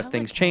 and as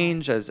things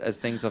change, Telecast. as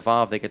things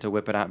evolve, they get to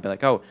whip it out and be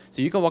like, oh,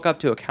 so you can walk up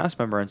to a cast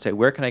member and say,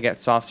 where can I get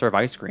soft serve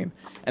ice cream?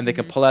 And they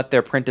can pull out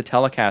their printed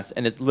telecast,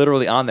 and it's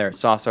literally on there,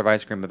 soft serve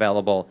ice cream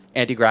available,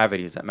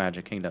 anti-gravities at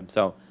Magic Kingdom.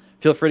 So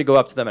feel free to go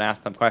up to them and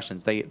ask them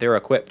questions. They're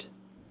equipped.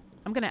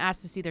 I'm going to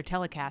ask to see their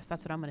telecast.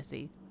 That's what I'm going to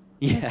see.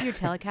 Can I see your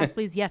telecast,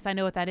 please? Yes, I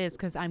know what that is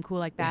because I'm cool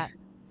like that.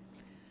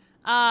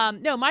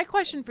 No, my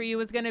question for you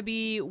is going to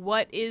be,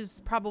 what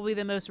is probably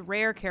the most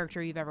rare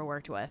character you've ever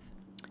worked with?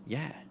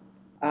 Yeah.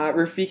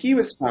 Rafiki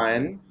was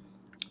fun.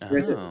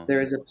 Oh. There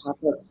was a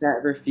pop-up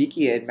set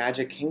Rafiki at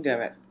Magic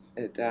Kingdom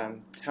at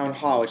Town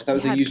Hall, which I thought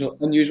was Yeah.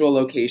 a unusual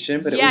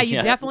location, but it Yeah, was you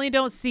Yeah. definitely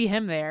don't see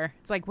him there.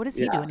 It's like, what is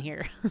he Yeah. doing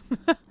here?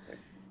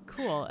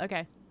 Cool. Okay. I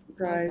like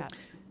surprise. that.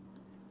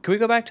 Can we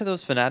go back to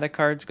those Fanatic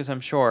cards? Because I'm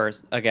sure,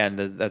 again,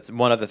 that's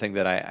one other thing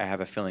that I have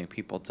a feeling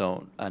people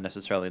don't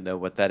necessarily know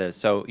what that is.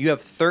 So you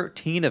have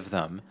 13 of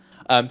them.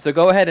 So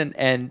go ahead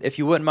and if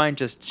you wouldn't mind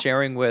just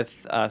sharing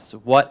with us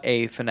what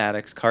a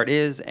Fanatics card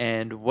is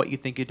and what you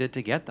think you did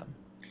to get them.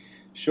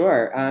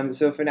 Sure.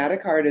 So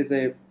Fanatic Card is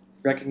a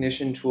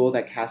recognition tool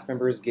that cast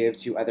members give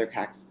to other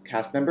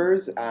cast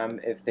members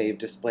if they've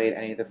displayed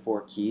any of the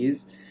 4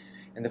 keys.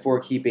 And the 4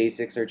 key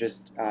basics are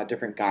just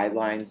different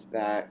guidelines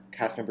that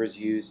cast members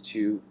use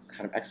to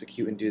kind of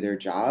execute and do their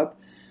job.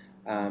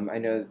 I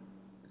know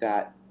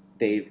that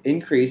they've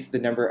increased the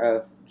number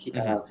of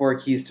 4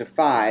 keys to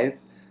 5,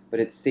 but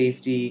it's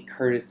safety,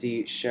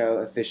 courtesy, show,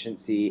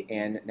 efficiency,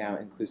 and now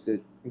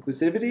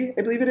inclusivity,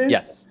 I believe it is.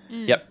 Yes.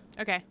 Yep.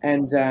 Okay.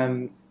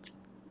 And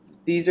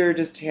these are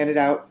just handed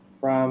out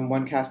from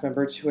one cast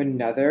member to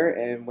another,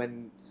 and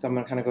when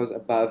someone kind of goes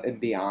above and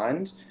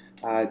beyond,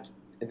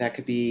 and that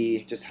could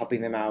be just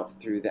helping them out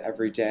through the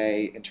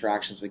everyday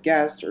interactions with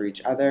guests or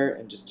each other,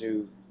 and just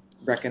to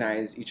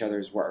recognize each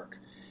other's work.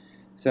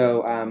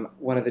 So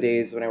one of the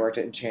days when I worked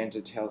at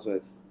Enchanted Tales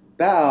with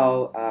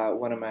Belle,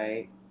 one of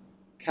my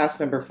cast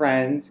member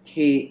friends,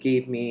 Kate,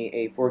 gave me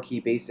a 4-key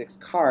basics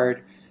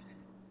card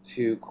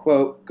to,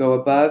 quote, go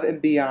above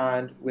and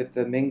beyond with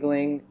the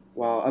mingling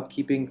while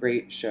upkeeping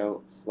great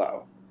show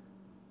flow.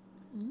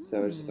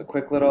 So it's just a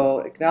quick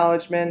little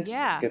acknowledgement.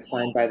 Yeah. It gets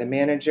signed by the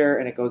manager,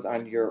 and it goes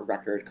on your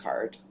record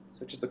card.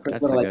 So just a quick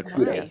That's little a like good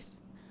kudos.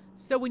 Nice.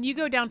 So when you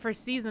go down for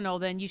seasonal,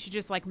 then you should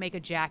just like make a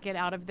jacket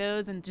out of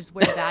those and just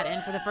wear that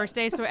in for the first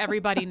day, so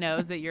everybody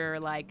knows that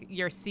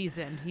you're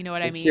seasoned. You know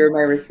what I mean? Here are my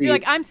receipts. You're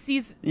like, I'm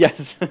seasoned.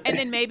 Yes. And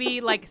then maybe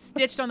like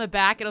stitched on the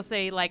back, it'll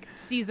say like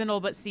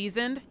seasonal but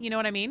seasoned. You know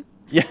what I mean?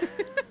 Yeah.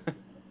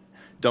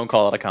 Don't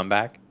call it a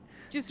comeback.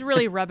 Just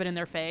really rub it in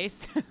their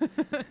face.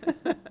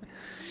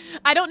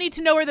 I don't need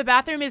to know where the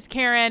bathroom is,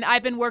 Karen.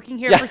 I've been working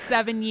here for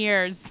 7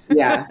 years.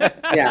 Yeah.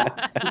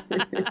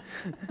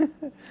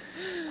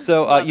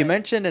 So you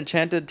mentioned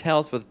Enchanted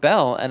Tales with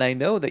Belle, and I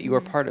know that you were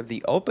part of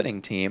the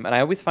opening team, and I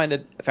always find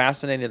it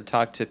fascinating to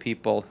talk to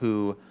people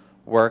who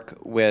work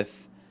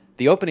with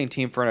the opening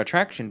team for an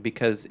attraction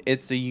because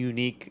it's a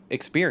unique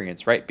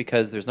experience, right?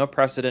 Because there's no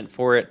precedent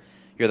for it.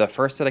 You're the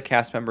first set of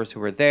cast members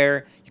who are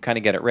there. You kind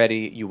of get it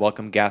ready. You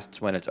welcome guests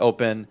when it's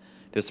open.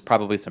 There's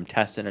probably some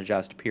test and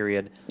adjust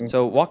period. Mm-hmm.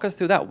 So walk us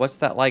through that. What's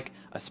that like,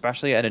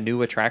 especially at a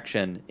new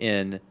attraction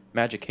in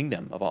Magic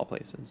Kingdom of all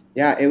places?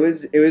 Yeah, it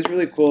was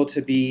really cool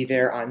to be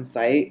there on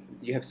site.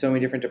 You have so many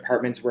different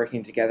departments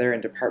working together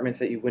and departments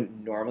that you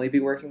wouldn't normally be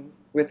working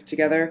with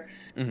together.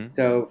 Mm-hmm.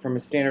 So from a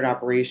standard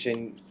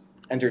operation,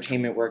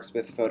 entertainment works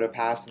with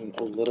PhotoPass and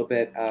a little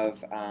bit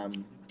of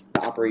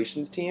the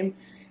operations team.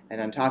 And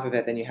on top of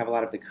it, then you have a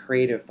lot of the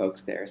creative folks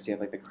there. So you have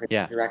like the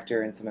creative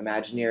director and some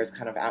Imagineers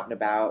kind of out and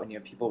about, and you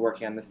have people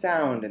working on the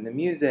sound and the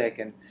music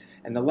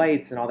and the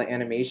lights and all the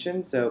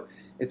animation. So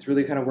it's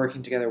really kind of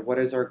working together. What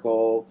is our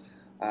goal?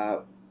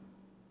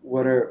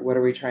 What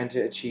are we trying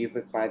to achieve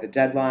by the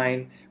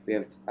deadline? We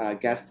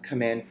have guests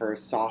come in for a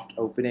soft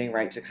opening,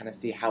 right, to kind of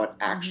see how it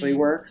actually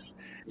works.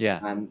 Yeah.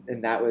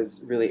 And that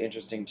was really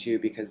interesting too,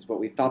 because what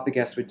we thought the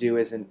guests would do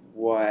isn't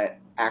what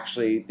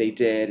actually they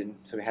did, and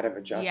so we had to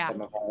adjust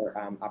some of our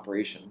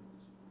operation.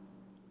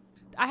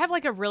 I have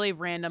like a really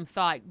random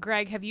thought.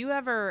 Greg, have you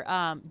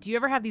ever, do you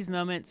ever have these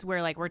moments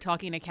where like we're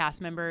talking to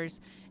cast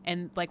members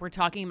and like we're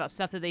talking about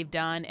stuff that they've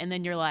done, and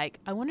then you're like,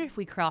 I wonder if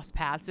we cross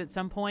paths at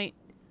some point?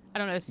 I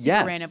don't know, it's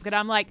super random. But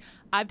I'm like,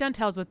 I've done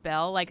Tales with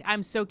Belle. Like,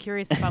 I'm so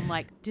curious if I'm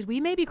like, did we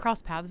maybe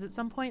cross paths at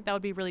some point? That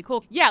would be really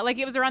cool. Yeah, like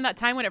it was around that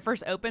time when it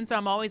first opened. So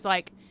I'm always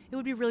like, it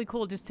would be really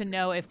cool just to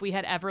know if we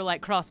had ever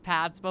like crossed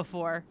paths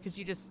before. Because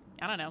you just,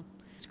 I don't know.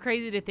 It's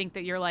crazy to think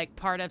that you're like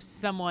part of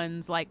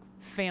someone's like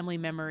family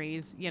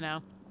memories, you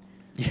know?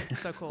 It's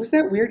so cool. Who's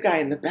that weird guy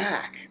in the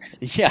back?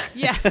 Yeah.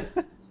 Yeah.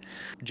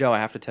 Joe, I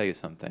have to tell you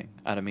something.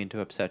 I don't mean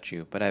to upset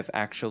you, but I've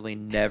actually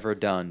never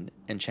done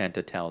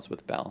Enchanted Tales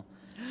with Belle.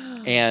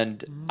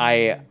 And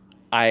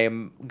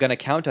I'm gonna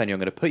count on you. I'm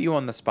gonna put you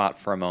on the spot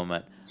for a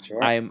moment. Sure.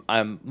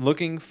 I'm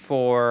looking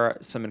for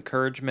some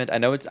encouragement. I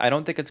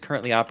don't think it's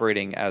currently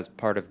operating as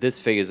part of this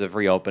phase of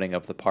reopening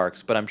of the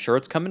parks, but I'm sure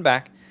it's coming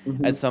back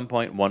at some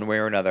point, one way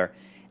or another.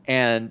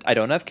 And I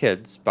don't have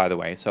kids, by the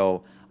way,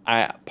 so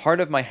part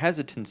of my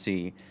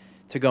hesitancy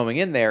to going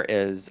in there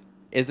is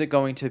it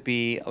going to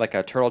be like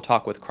a Turtle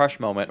Talk with Crush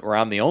moment where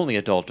I'm the only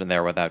adult in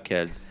there without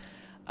kids?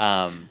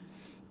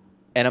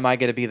 And am I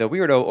going to be the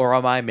weirdo, or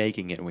am I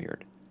making it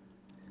weird?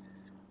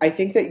 I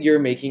think that you're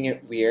making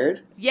it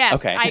weird. Yes,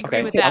 okay, I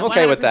agree with that. I'm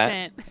okay 100%. with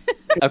that.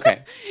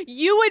 Okay.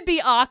 You would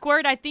be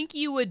awkward. I think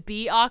you would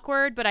be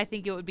awkward, but I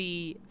think it would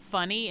be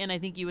funny, and I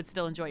think you would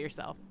still enjoy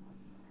yourself.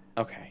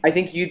 Okay. I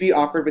think you'd be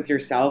awkward with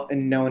yourself,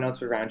 and no one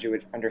else around you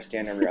would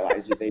understand and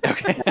realize you.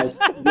 Okay.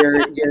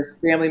 Your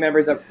family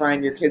members up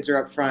front, your kids are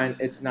up front.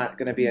 It's not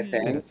going to be a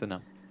thing. That's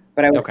enough.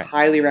 But I would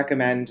highly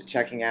recommend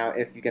checking out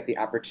if you get the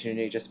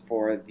opportunity, just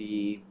for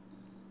the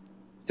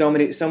so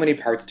many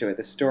parts to it,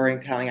 the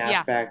storytelling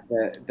aspect,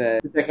 the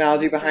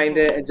technology behind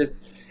it, and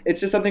it's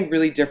just something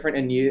really different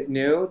and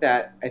new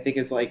that I think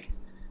is like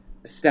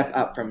a step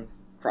up from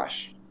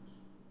Crush.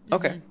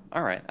 Okay.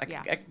 All right. I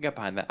can get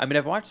behind that. I mean,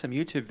 I've watched some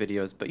YouTube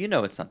videos, but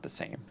it's not the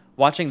same.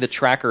 Watching the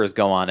trackers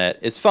go on it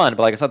is fun,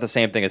 but like it's not the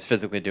same thing as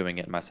physically doing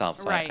it myself.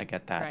 So I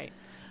get that. Right.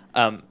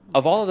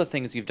 Of all of the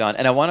things you've done,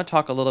 and I want to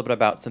talk a little bit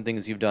about some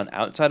things you've done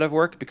outside of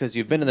work, because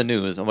you've been in the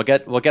news, and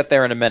we'll get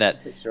there in a minute.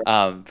 Sure.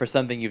 For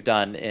something you've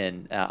done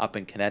up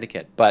in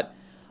Connecticut. But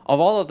of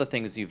all of the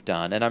things you've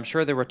done, and I'm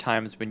sure there were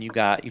times when you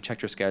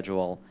checked your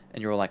schedule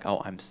and you were like,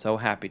 oh, I'm so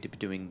happy to be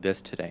doing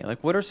this today.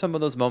 Like, what are some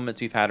of those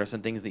moments you've had or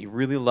some things that you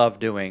really love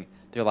doing?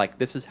 They're like,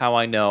 this is how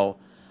I know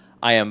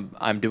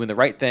I'm doing the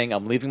right thing.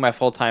 I'm leaving my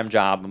full-time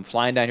job. I'm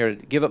flying down here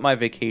to give up my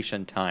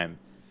vacation time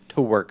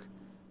to work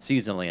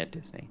seasonally at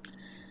Disney.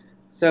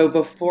 So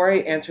before I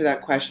answer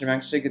that question, I'm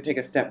actually going to take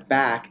a step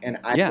back, and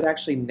I Yeah. would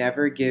actually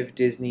never give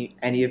Disney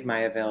any of my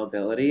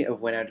availability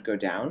of when I'd go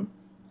down.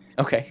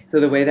 Okay. So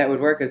the way that would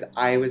work is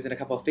I was in a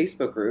couple of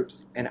Facebook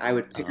groups, and I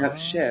would pick up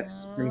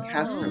shifts from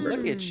cast Oh, look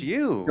members. at Mm.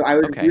 you. So I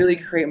would Okay. really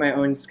create my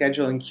own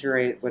schedule and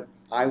curate what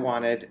I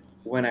wanted,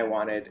 when I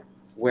wanted,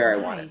 where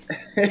I Nice.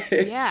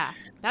 wanted. Yeah,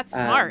 that's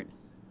Um, smart.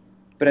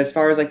 But as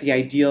far as like the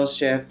ideal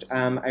shift,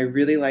 I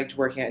really liked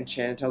working at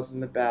Enchanted Tales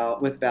with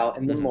Belle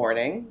in the Mhm.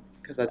 morning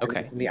because that's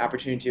Okay. the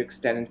opportunity to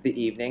extend into the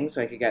evening,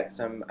 so I could get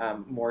some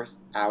more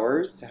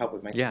hours to help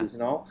with my Yeah.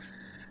 seasonal.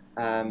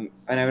 And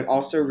I would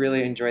also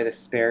really enjoy the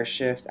spare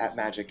shifts at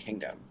Magic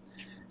Kingdom.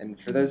 And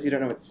for those of you who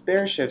don't know what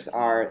spare shifts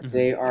are, Mhm.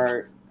 they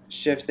are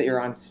shifts that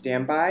you're on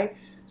standby.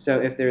 So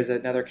if there's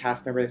another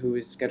cast member who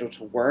is scheduled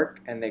to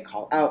work and they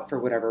call out for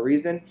whatever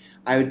reason,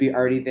 I would be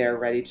already there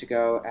ready to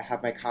go. I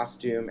have my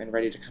costume and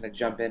ready to kind of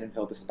jump in and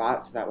fill the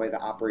spot so that way the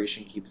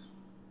operation keeps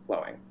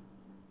flowing.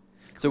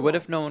 So what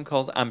if no one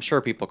calls? I'm sure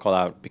people call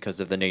out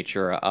because of the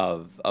nature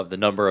of the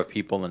number of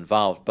people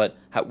involved. But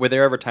were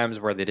there ever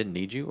times where they didn't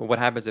need you, or what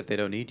happens if they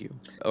don't need you,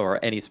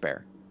 or any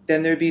spare?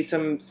 Then there'd be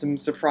some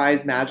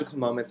surprise magical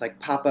moments like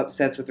pop-up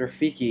sets with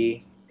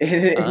Rafiki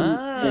in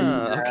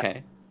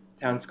Okay.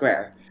 Town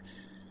Square.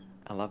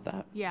 I love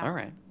that. Yeah. All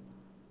right.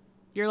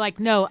 You're like,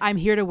 no, I'm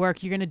here to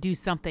work. You're going to do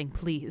something,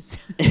 please.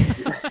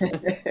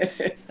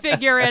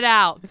 Figure it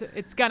out.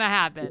 It's going to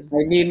happen.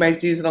 I need my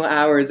seasonal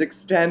hours.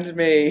 Extend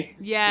me.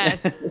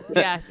 Yes.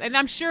 Yes. And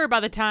I'm sure by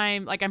the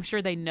time, like, I'm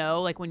sure they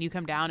know, like, when you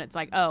come down, it's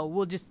like, oh,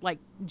 we'll just, like,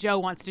 Joe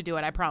wants to do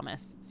it, I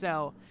promise.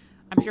 So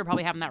I'm sure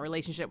probably having that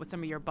relationship with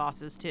some of your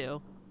bosses,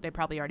 too. They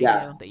probably already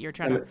knew that you're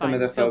trying to some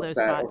of the fill folks those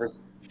that spots.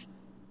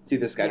 oversee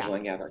the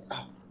scheduling. Yeah, they're like,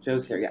 oh,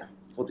 Joe's here. Yeah,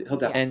 he'll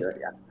definitely do it.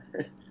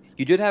 Yeah.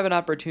 You did have an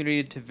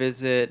opportunity to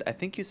visit, I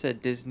think you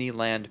said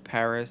Disneyland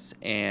Paris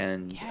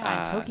and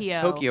Yeah,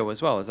 Tokyo. Tokyo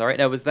as well. Is that right?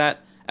 Now, was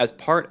that as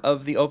part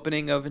of the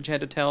opening of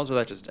Enchanted Tales, or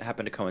that just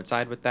happened to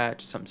coincide with that?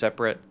 Just something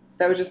separate?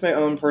 That was just my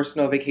own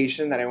personal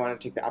vacation that I wanted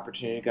to take the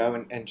opportunity to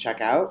go and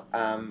check out.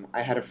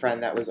 I had a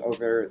friend that was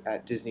over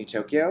at Disney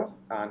Tokyo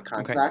on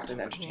contract in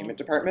the entertainment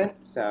department,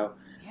 so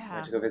I Yeah.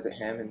 went to go visit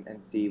him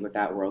and see what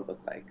that world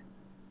looked like.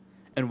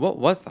 And what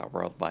was that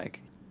world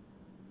like?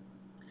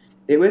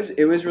 It was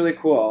really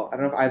cool. I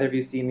don't know if either of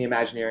you seen the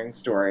Imagineering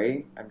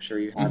story. I'm sure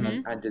you have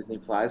on Disney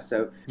Plus.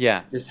 So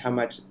Yeah. just how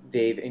much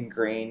they've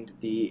ingrained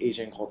the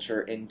Asian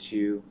culture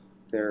into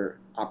their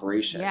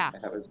operation. Yeah. I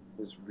thought was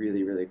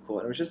really, really cool.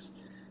 And it was just,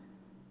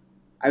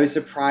 I was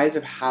surprised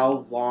of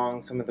how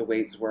long some of the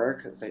waits were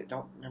because I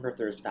don't remember if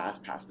there was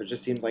Fast Pass, but it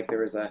just seemed like there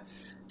was a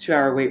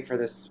 2-hour wait for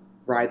this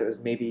ride that was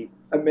maybe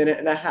a minute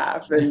and a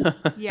half. And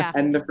Yeah.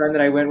 and the friend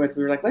that I went with,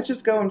 we were like, let's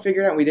just go and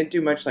figure it out. We didn't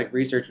do much like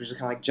research. We just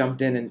kind of like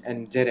jumped in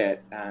and did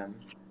it.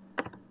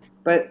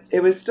 But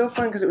it was still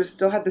fun because it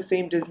still had the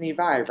same Disney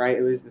vibe, right?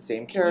 It was the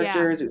same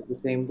characters. It was the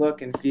same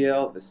look and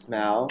feel, the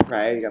smell,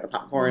 right? You got the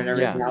popcorn and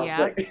everything else. Yeah.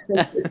 Like,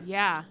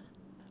 Yeah.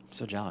 I'm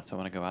so jealous. I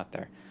want to go out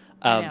there.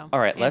 I know. All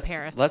right, And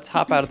Paris. let's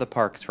hop out of the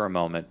parks for a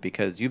moment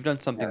because you've done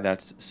something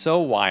that's so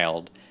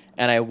wild,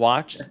 and I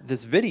watched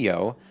this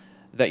video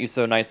that you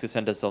so nicely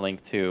sent us a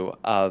link to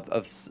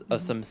of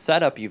some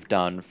setup you've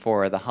done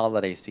for the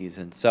holiday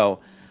season.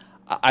 So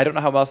I don't know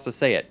how else to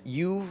say it.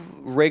 You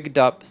rigged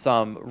up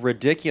some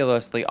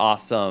ridiculously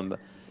awesome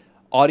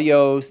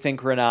audio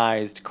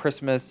synchronized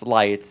Christmas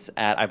lights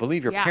at, I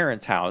believe, your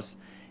parents' house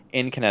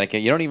in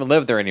Connecticut. You don't even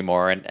live there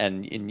anymore,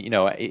 and you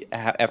know,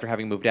 after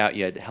having moved out,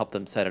 you had helped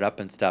them set it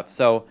up and stuff.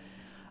 So,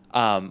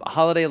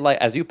 holiday light,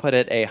 as you put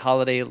it, a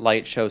holiday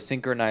light show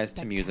synchronized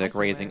to music,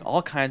 raising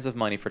all kinds of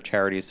money for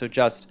charities. So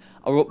just,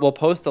 we'll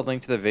post the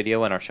link to the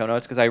video in our show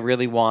notes because I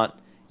really want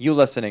you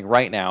listening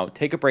right now,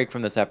 take a break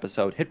from this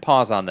episode, hit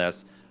pause on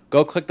this,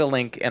 go click the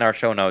link in our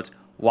show notes,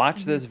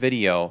 watch this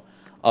video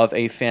of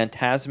a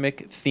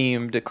Fantasmic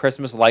themed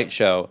Christmas light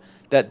show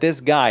that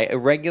this guy, a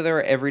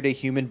regular everyday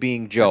human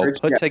being Joe,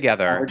 put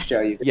together. Average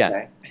Joe, you could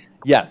say.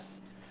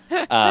 Yes.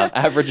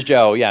 Average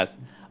Joe, yes.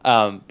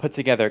 Put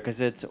together because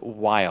it's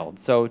wild.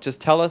 So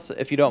just tell us,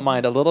 if you don't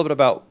mind, a little bit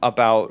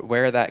about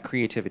where that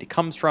creativity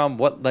comes from,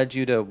 what led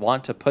you to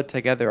want to put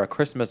together a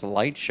Christmas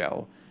light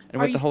show, and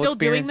what the whole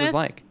experience is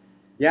like.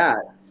 Yeah.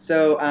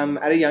 So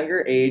at a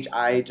younger age,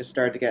 I just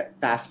started to get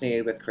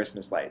fascinated with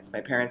Christmas lights.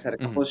 My parents had a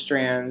couple of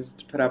strands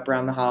to put up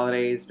around the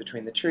holidays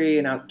between the tree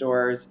and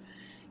outdoors.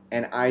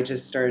 And I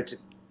just started to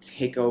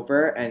take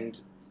over and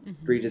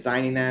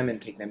redesigning them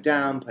and taking them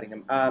down, putting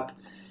them up.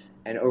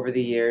 And over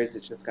the years,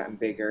 it's just gotten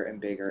bigger and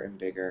bigger and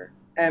bigger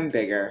and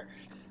bigger.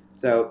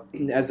 So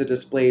as the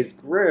displays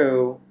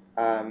grew,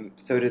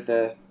 so did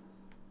the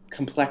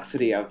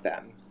complexity of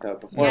them. So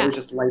before it was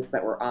just lights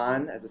that were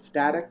on as a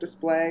static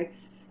display.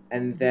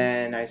 and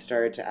then I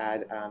started to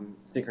add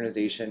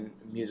synchronization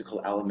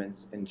musical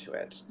elements into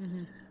it.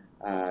 Mm-hmm.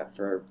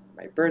 For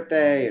my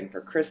birthday and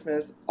for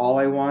Christmas, all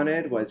I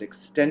wanted was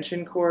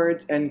extension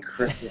cords and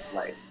Christmas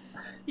lights.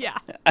 Yeah,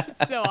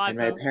 it's so And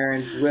my awesome.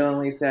 parents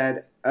willingly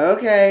said,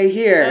 "Okay,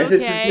 here,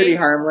 this is Okay. pretty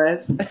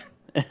harmless."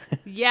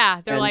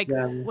 Yeah, they're And, like,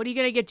 what are you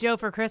going to get Joe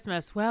for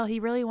Christmas? Well, he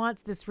really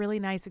wants this really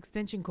nice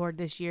extension cord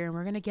this year, and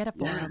we're going to get it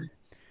for Yeah. him.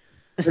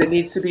 So it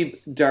needs to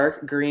be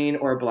dark green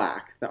or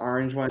black. The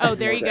orange one. Oh, is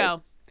there no you good.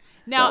 go.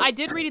 Now, So- I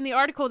did read in the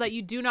article that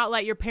you do not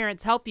let your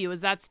parents help you.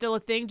 Is that still a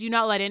thing? Do you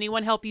not let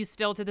anyone help you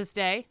still to this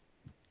day?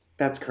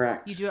 That's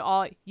correct. You do it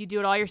all. You do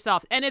it all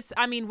yourself. And it's.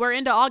 I mean, we're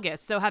into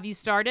August, so have you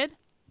started?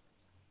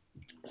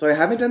 So I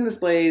haven't done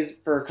displays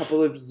for a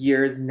couple of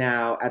years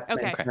now at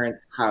Okay. my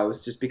parents'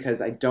 house, just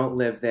because I don't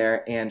live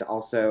there, and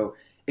also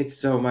it's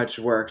so much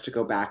work to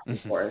go back and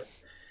forth.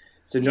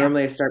 So Yeah.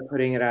 normally I start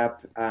putting it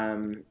up,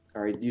 or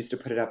I used to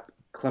put it up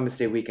Columbus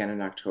Day weekend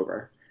in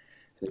October.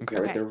 So Okay.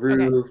 start with Okay, the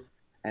roof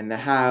and the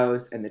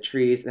house and the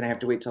trees. Then I have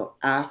to wait till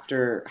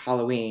after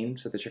Halloween,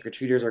 so the trick or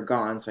treaters are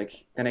gone, so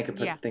then I can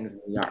put Yeah. things in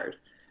the yard.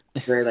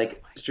 It's very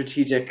like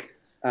strategic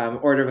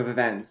order of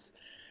events.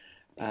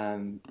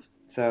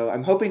 So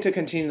I'm hoping to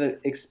continue to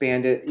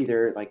expand it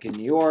either like in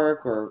New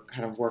York or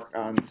kind of work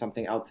on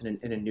something else in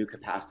a new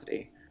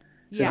capacity.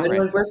 So Yeah. if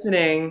anyone's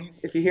listening,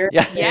 if you hear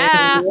Yeah. anything,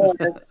 Yeah.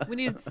 yeah, We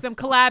need some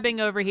collabing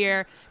over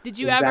here. Did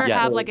you ever Exactly.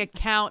 have like a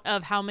count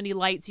of how many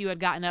lights you had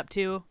gotten up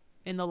to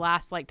in the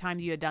last like time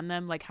you had done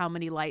them? Like how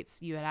many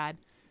lights you had?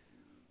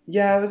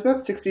 yeah, it was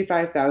about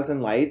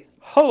 65,000 lights,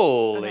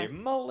 Holy Okay.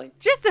 moly.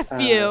 Just a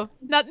few.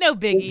 No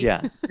biggie.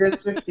 Yeah.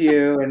 just a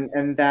few,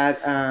 and that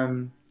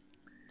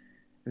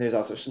there's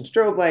also some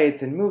strobe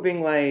lights and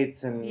moving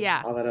lights and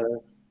Yeah. all that other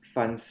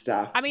fun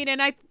stuff. I mean,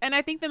 and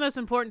I think the most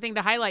important thing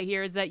to highlight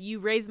here is that you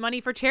raise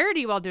money for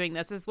charity while doing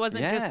this. This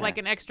wasn't just Yeah. like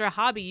an extra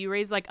hobby. You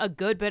raised like a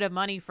good bit of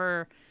money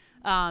for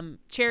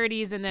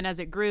charities, and then as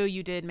it grew,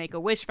 you did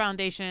Make-A-Wish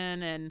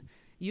Foundation, and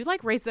you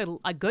like raised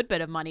a good bit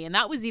of money. And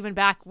that was even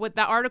back. What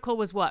that article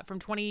was? What from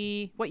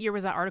 20? What year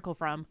was that article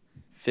from?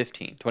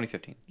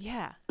 2015.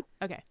 Yeah.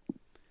 Okay.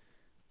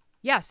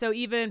 Yeah, so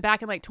even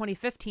back in like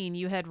 2015,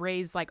 you had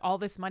raised like all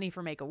this money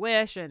for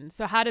Make-A-Wish. And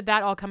so how did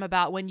that all come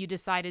about when you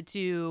decided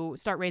to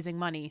start raising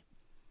money?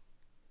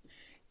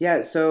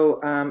 Yeah, so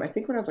I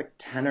think when I was like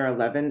 10 or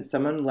 11,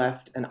 someone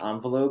left an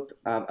envelope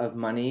of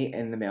money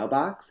in the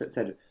mailbox that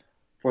said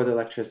for the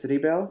electricity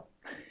bill.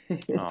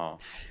 Oh.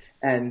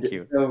 And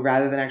Cute. so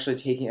rather than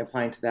actually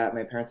applying to that,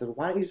 my parents said,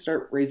 why don't you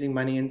start raising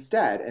money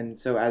instead? And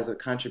so as a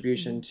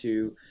contribution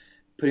to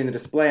putting the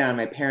display on,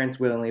 my parents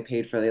willingly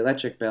paid for the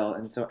electric bill.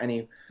 And so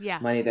any Yeah.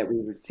 money that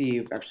we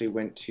received actually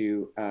went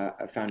to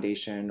a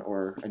foundation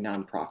or a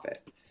nonprofit.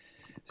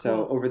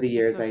 So Cool. over the That's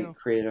years, so I cool.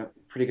 created a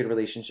pretty good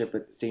relationship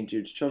with St.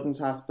 Jude's Children's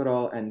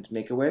Hospital and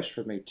Make-A-Wish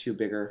for my two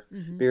bigger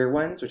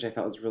ones, which I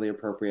felt was really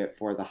appropriate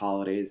for the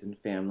holidays and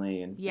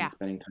family and Yeah.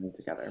 spending time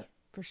together.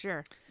 For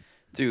sure.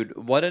 Dude,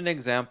 what an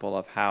example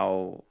of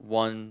how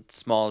one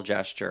small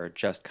gesture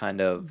just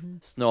kind of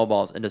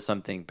snowballs into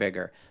something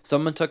bigger.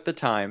 Someone took the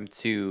time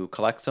to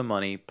collect some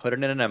money, put it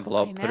in an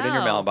envelope, put it in your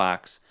know.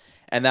 mailbox,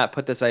 and that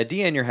put this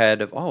idea in your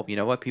head of, oh, you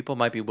know what, people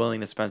might be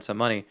willing to spend some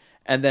money,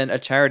 and then a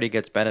charity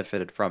gets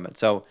benefited from it.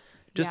 So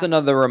just Yeah.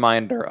 another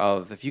reminder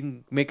of if you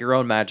can make your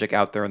own magic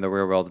out there in the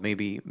real world,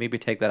 maybe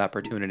take that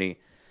opportunity.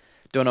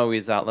 Don't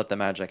always let the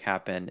magic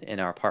happen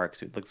in our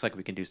parks. It looks like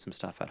we can do some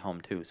stuff at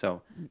home too.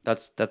 So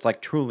that's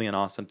like truly an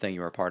awesome thing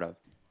you were a part of.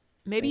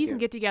 Maybe Thank you can you.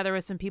 get together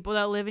with some people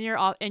that live in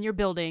your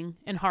building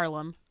in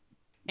Harlem,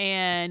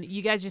 and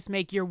you guys just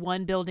make your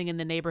one building in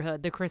the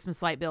neighborhood the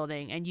Christmas light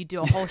building, and you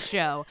do a whole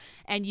show,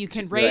 and you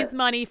can raise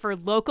money for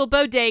local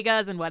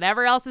bodegas and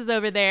whatever else is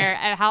over there.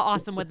 And how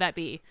awesome would that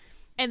be?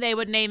 And they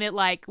would name it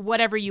like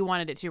whatever you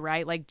wanted it to,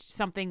 right? Like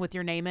something with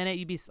your name in it.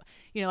 You'd be,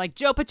 like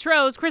Joe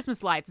Patro's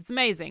Christmas lights. It's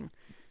amazing.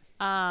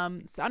 So I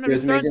don't know,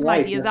 just throwing some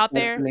ideas out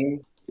there.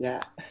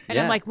 Yeah. And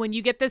I'm like, when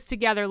you get this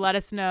together, let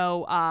us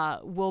know.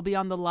 We'll be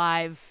on the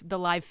live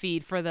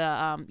feed for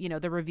the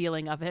the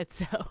revealing of it.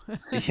 So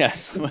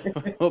Yes,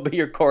 we'll be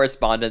your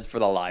correspondents for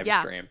the live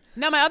stream.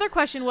 Now my other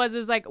question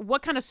is like,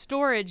 what kind of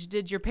storage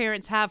did your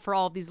parents have for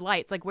all of these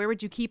lights? Like, where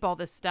would you keep all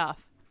this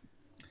stuff?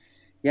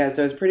 Yeah,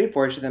 so I was pretty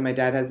fortunate that my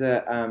dad has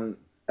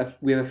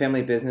we have a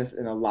family business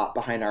in a lot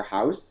behind our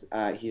house.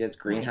 He does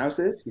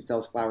greenhouses. He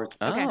sells flowers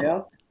for Okay.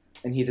 sale,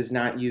 and he does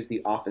not use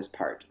the office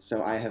part.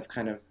 So I have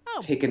kind of Oh.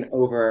 taken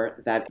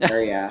over that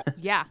area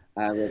Yeah.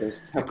 where there's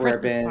It's the Tupperware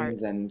Christmas bins part.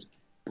 and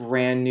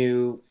brand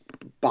new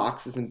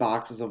boxes and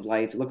boxes of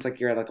lights. It looks like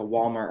you're at like a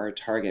Walmart or a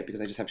Target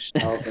because I just have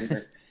shelves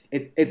and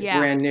it's Yeah.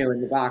 brand new in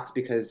the box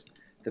because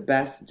the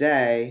best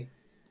day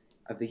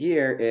of the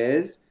year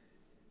is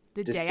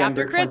The day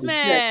December after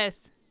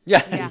Christmas.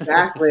 Yeah.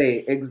 Yeah.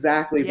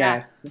 exactly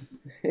Yeah.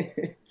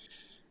 Beth.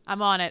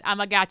 I'm on it.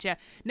 I gotcha.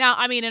 Now,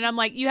 I mean, and I'm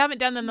like, you haven't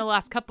done them the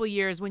last couple of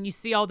years. When you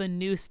see all the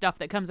new stuff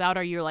that comes out,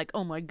 or you're like,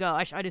 oh my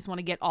gosh, I just want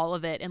to get all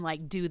of it and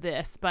like do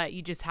this, but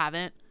you just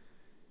haven't.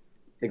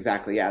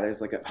 Exactly. Yeah.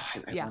 There's like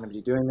I Yeah. want to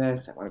be doing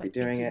this. I want to be Like,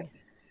 doing it's- it.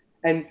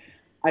 And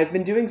I've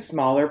been doing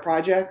smaller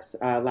projects.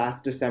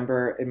 Last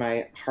December in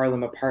my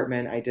Harlem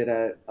apartment, I did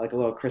a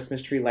little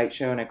Christmas tree light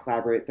show, and I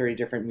collaborate with 30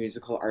 different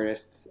musical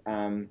artists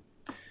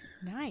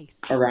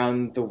Nice.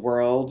 around the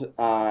world,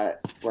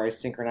 where I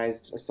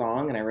synchronized a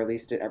song and I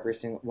released it every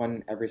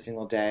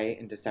single day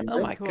in Oh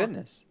December. my Cool.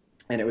 goodness.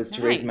 And it was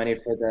to raise money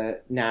Nice. for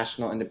the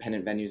National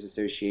Independent Venues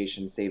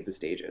Association, Save the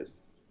Stages.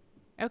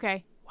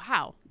 Okay.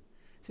 Wow.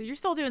 So you're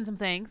still doing some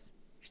things.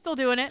 You're still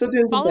doing it. Still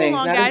doing some Follow things.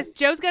 along, Not guys.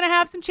 Joe's going to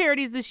have some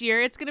charities this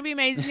year. It's going to be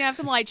amazing. He's going to have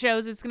some light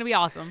shows. It's going to be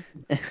awesome.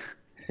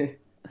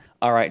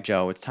 All right,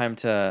 Joe, it's time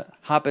to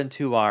hop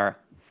into our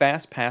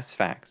Fast Pass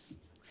Facts.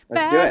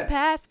 Let's do Fast it.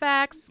 pass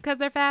facts because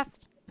they're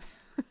fast.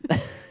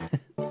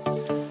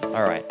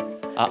 All right.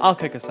 I'll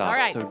kick us off. All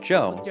right. So,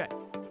 Joe, Let's do it.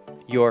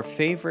 your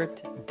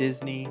favorite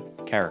Disney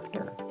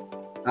character?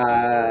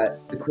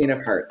 The Queen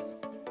of Hearts.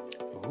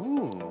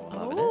 Ooh,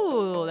 loving it.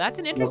 Ooh, that's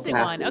an interesting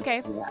Real one. classy.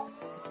 Okay. Yeah.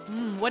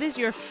 What is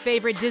your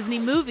favorite Disney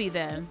movie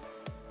then?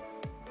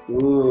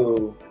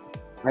 Ooh.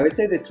 I would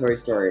say the Toy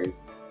Stories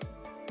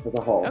as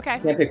a whole. Okay.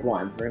 Can't pick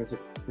one. We're going to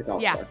pick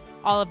all Yeah. four.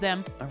 All of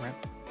them. All right.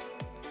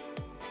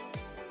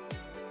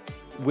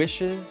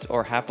 Wishes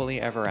or Happily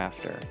Ever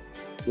After?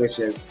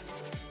 Wishes.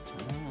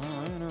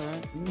 All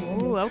right.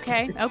 Ooh,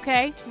 okay.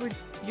 Okay.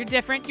 You're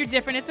different. You're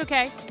different. It's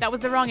okay. That was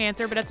the wrong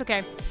answer, but that's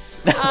okay.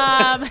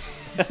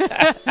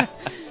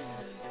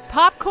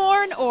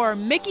 Popcorn or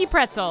Mickey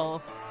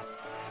pretzel?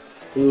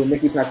 Ooh,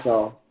 Mickey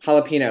Pretzel.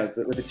 Jalapenos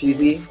with a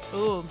cheesy.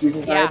 Ooh,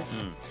 Season yeah.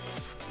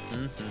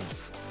 five?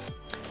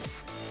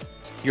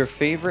 Your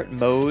favorite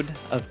mode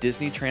of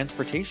Disney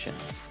transportation?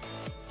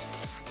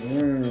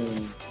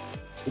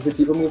 Does the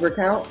People Mover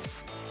count?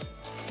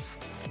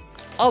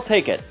 I'll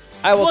take it.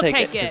 I will We'll take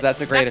it because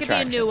that's a great That could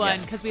attraction. be a new one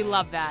yes. because we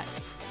love that.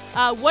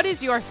 What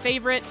is your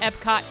favorite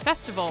Epcot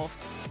festival?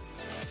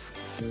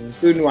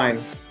 Food and wine.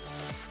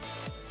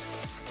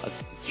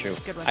 That's true.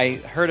 Good one. I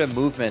heard a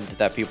movement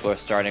that people are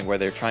starting where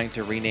they're trying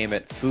to rename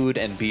it Food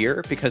and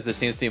Beer because there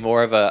seems to be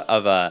more of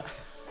a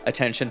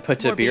attention put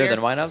to More beer beer.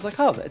 than wine. I was like,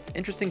 oh, that's an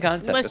interesting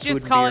concept. Let's the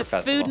just Food call and Beer it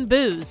Festival. Food and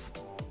Booze.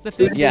 The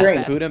Food and Yeah, Booze Drinks.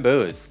 Fest. food and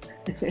booze.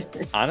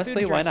 Honestly,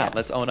 Food and why drink not? fest.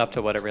 Let's own up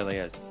to what it really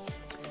is.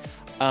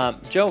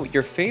 Joe,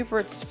 your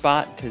favorite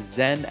spot to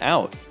zen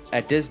out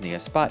at Disney? A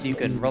spot you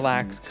can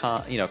relax,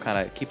 kind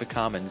of keep it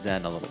calm and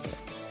zen a little bit.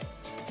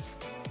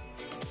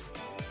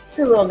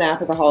 Do a little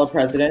nap at the Hall of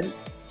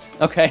Presidents.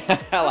 Okay,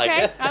 I like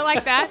Okay, it. I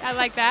like that. I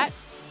like that.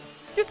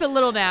 Just a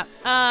little nap.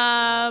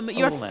 Your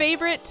little nap.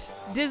 favorite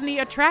Disney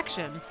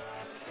attraction?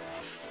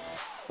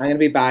 I'm going to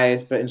be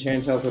biased, but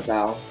Enchanted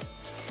Belle.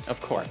 Of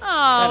course. Oh,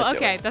 Gotta do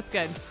okay, it. that's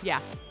good.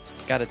 Yeah.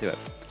 Gotta do it.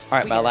 All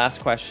right, We my get it.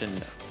 last question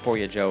for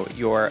you, Joe.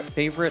 Your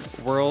favorite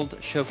World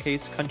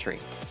Showcase country?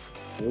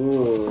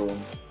 Ooh.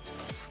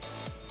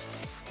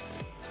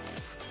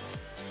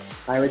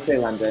 I would say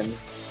London.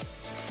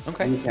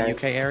 Okay, UK.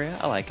 UK area.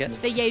 I like it.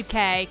 The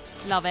UK.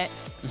 Love it.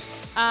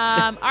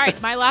 All right,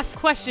 my last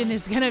question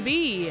is going to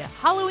be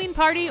Halloween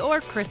party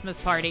or Christmas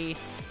party?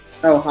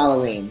 Oh,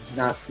 Halloween.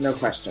 No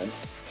question.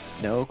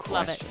 No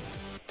Love it. question.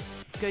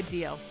 Good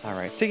deal. All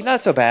right. See,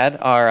 not so bad.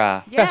 Our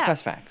Yeah. Fast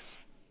Pass Facts.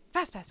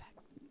 Fast, fast,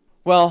 fast.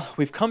 Well,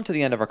 we've come to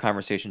the end of our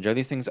conversation, Joe.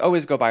 These things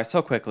always go by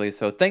so quickly,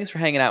 so thanks for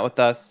hanging out with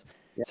us.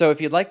 So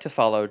if you'd like to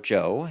follow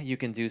Joe, you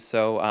can do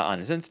so on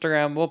his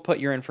Instagram. We'll put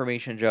your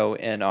information, Joe,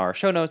 in our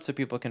show notes so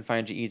people can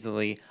find you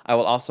easily. I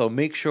will also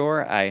make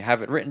sure I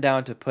have it written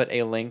down to put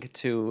a link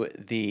to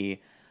the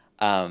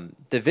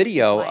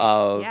video lights,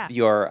 of yeah.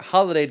 your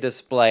holiday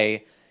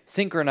display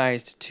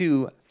synchronized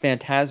to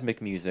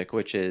Phantasmic music,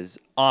 which is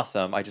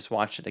awesome. I just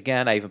watched it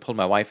again. I even pulled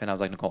my wife in. I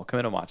was like, Nicole,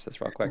 come in and watch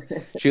this real quick.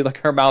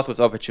 Her mouth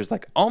was open. She was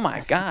like, oh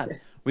my God,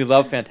 we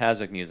love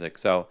Phantasmic music.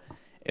 So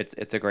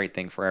it's a great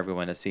thing for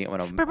everyone to see. I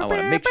want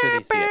to make sure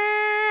they see it.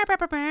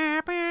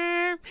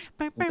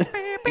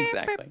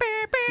 Exactly.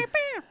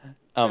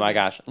 Oh my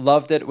gosh,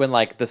 loved it when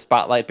like the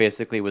spotlight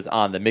basically was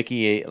on the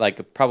Mickey,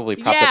 like probably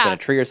propped up in Yeah, a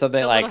tree or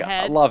something. the Like little I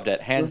head. loved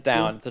it, hands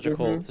down. Such a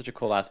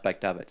cool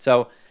aspect of it.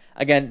 So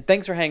again,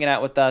 thanks for hanging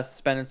out with us,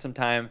 spending some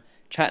time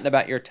chatting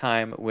about your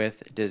time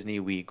with Disney.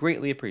 We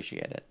greatly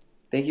appreciate it.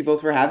 Thank you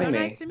both for having So me.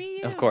 nice to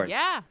meet you. Of course.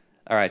 Yeah.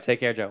 All right,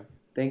 take care, Joe.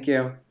 Thank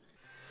you.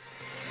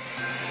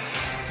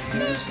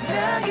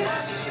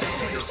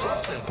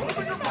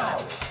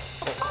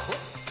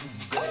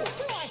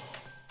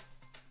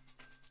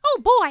 Oh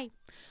boy.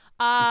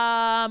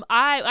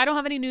 I don't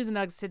have any news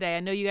nugs today. I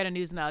know you got a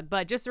news nug,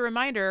 but just a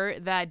reminder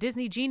that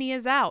Disney Genie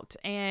is out,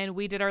 and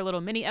we did our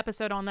little mini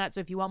episode on that.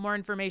 So if you want more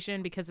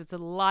information, because it's a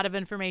lot of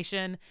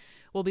information,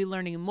 we'll be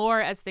learning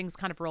more as things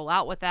kind of roll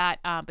out with that.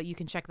 But you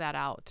can check that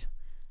out.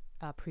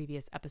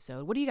 Previous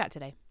episode. What do you got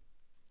today?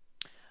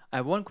 I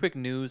have one quick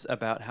news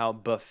about how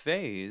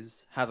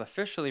buffets have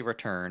officially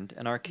returned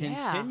and are Yeah.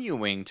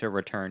 continuing to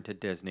return to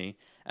Disney.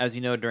 As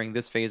you know, during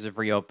this phase of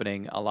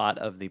reopening, a lot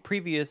of the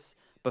previous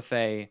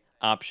buffet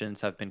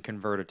options have been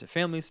converted to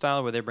family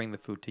style where they bring the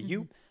food to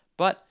you.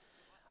 But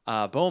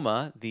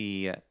Boma,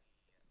 the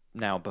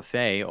now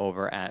buffet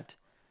over at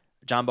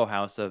Jumbo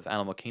House of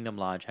Animal Kingdom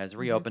Lodge, has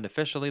reopened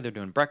officially. They're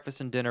doing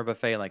breakfast and dinner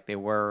buffet like they've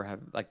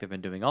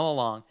been doing all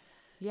along.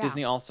 Yeah.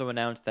 Disney also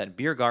announced that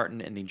Beer Garden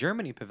in the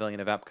Germany pavilion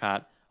of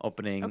Epcot,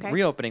 Okay.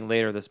 reopening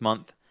later this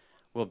month,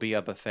 will be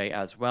a buffet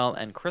as well.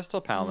 And Crystal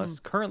Palace,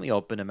 currently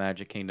open in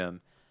Magic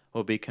Kingdom,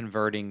 will be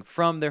converting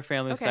from their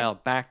family Okay. style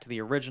back to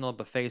the original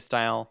buffet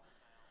style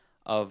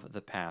of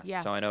the past.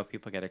 Yeah. So I know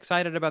people get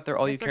excited about their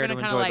all you Guess they're care to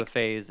gonna kinda enjoy like-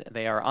 buffets.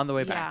 They are on the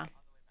way Yeah. back.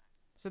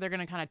 So they're going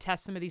to kind of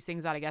test some of these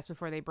things out, I guess,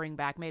 before they bring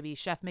back maybe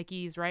Chef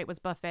Mickey's, right? Was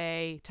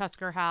buffet,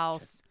 Tusker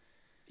House.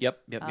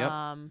 Yep.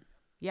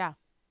 Yeah.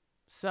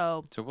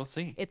 So So we'll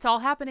see. it's all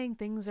happening.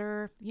 Things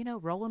are,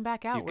 rolling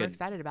back So out. you We're could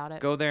excited about it.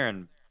 Go there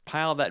and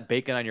pile that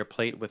bacon on your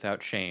plate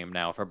without shame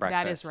now for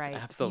breakfast. That is right.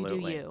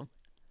 Absolutely. You do you.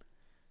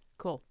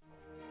 Cool.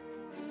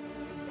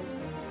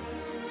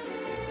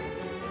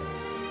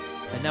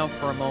 And now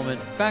for a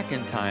moment, back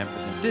in time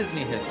for some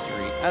Disney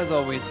history, as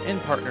always in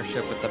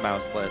partnership with the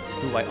Mouselets,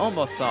 who I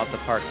almost saw at the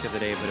parks the other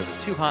day, but it was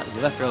too hot and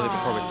we left early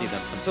before we see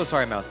them, so I'm so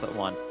sorry, Mouselet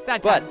 1.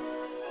 Sad But time.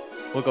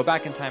 we'll go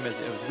back in time as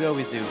we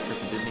always do for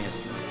some Disney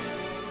history.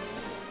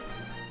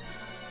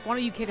 Why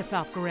don't you kick us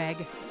off,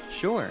 Greg?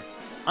 Sure.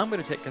 I'm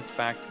going to take us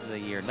back to the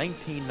year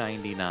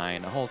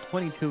 1999, a whole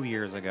 22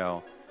 years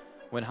ago,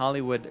 when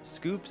Hollywood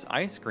Scoops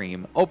Ice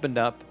Cream opened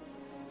up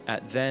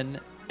at then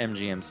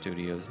MGM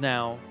Studios,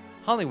 now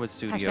Hollywood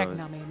Studios,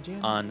 now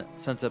MGM. on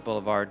Sunset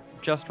Boulevard,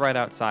 just right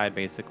outside,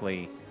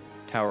 basically,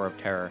 Tower of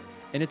Terror.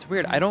 And it's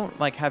weird. I don't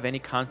have any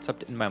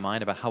concept in my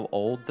mind about how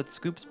old that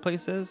Scoops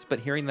place is, but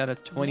hearing that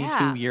it's 22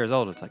 Yeah. years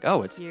old, it's like,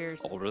 oh, it's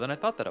Years. older than I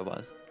thought that it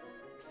was.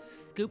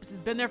 Scoops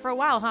has been there for a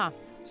while, huh?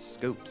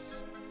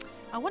 Scoops.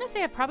 I want to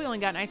say I've probably only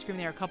gotten ice cream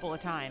there a couple of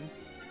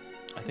times.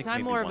 I think Because I'm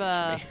maybe more of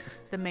once for me.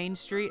 the Main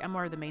Street. I'm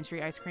more of the Main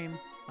Street ice cream.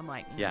 I'm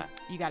like, Yeah.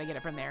 you got to get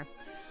it from there.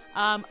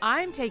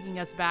 I'm taking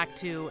us back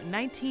to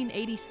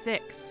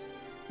 1986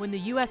 when the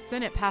U.S.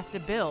 Senate passed a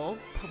bill,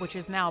 which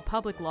is now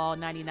Public Law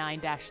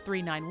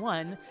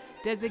 99-391,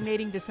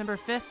 designating December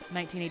 5th,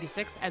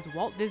 1986 as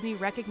Walt Disney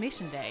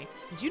Recognition Day.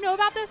 Did you know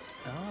about this?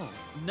 Oh,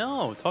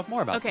 no. Talk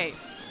more about Okay,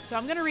 this. so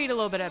I'm going to read a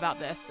little bit about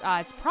this.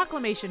 It's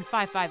Proclamation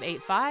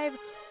 5585,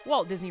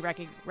 Walt Disney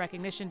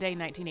Recognition Day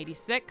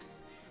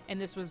 1986. And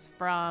this was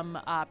from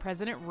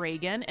President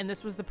Reagan, and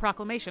this was the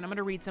proclamation. I'm going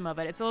to read some of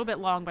it. It's a little bit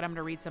long, but I'm going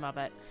to read some of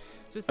it.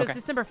 So it says, Okay.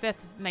 December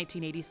 5th,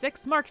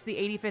 1986 marks the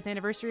 85th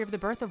anniversary of the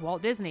birth of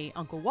Walt Disney.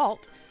 Uncle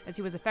Walt, as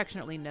he was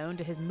affectionately known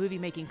to his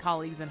movie-making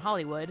colleagues in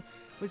Hollywood,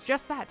 was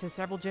just that to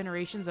several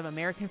generations of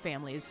American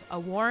families. A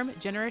warm,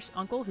 generous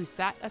uncle who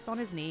sat us on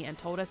his knee and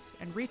told us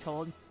and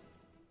retold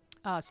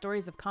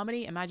stories of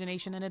comedy,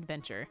 imagination, and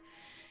adventure.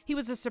 He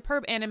was a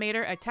superb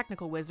animator, a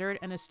technical wizard,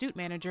 an astute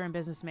manager and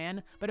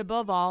businessman, but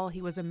above all,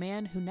 he was a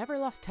man who never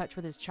lost touch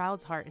with his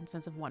child's heart and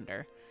sense of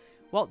wonder.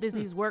 Walt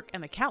Disney's work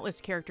and the countless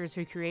characters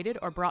he created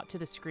or brought to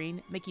the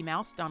screen, Mickey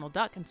Mouse, Donald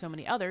Duck, and so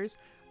many others,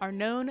 are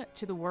known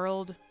the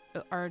world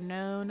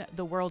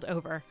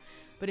over.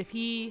 But if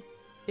he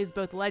is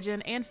both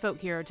legend and folk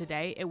hero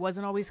today, it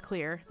wasn't always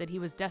clear that he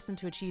was destined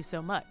to achieve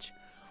so much.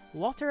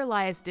 Walter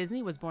Elias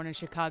Disney was born in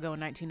Chicago in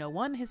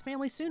 1901. His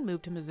family soon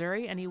moved to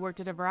Missouri, and he worked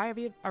at a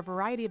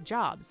variety of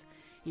jobs.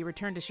 He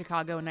returned to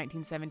Chicago in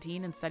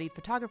 1917 and studied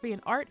photography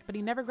and art, but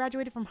he never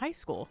graduated from high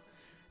school.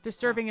 After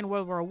serving in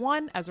World War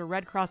I as a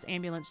Red Cross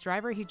ambulance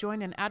driver, he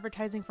joined an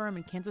advertising firm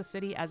in Kansas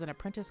City as an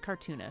apprentice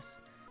cartoonist.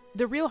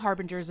 The real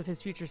harbingers of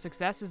his future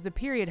success is the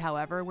period,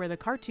 however, where the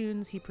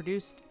cartoons he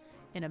produced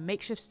in a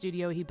makeshift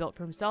studio he built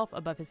for himself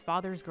above his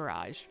father's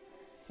garage.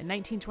 In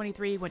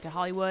 1923, he went to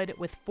Hollywood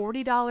with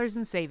 $40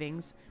 in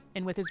savings,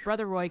 and with his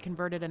brother Roy,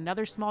 converted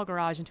another small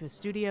garage into a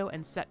studio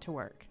and set to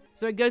work.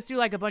 So it goes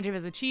through a bunch of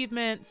his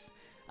achievements,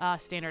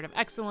 standard of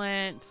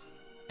excellence.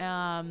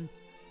 And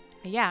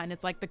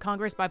it's the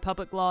Congress by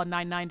Public Law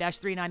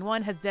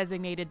 99-391 has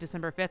designated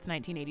December 5th,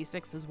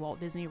 1986 as Walt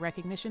Disney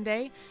Recognition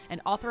Day and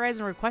authorized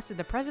and requested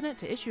the president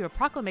to issue a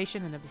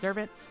proclamation in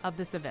observance of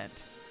this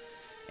event.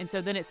 And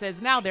so then it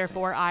says, now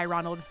therefore, I,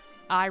 Ronald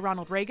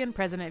Reagan,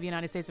 President of the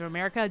United States of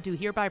America, do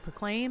hereby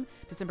proclaim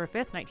December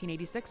 5th,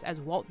 1986 as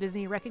Walt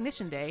Disney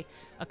Recognition Day,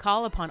 a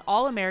call upon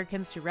all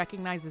Americans to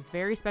recognize this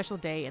very special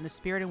day and the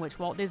spirit in which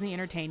Walt Disney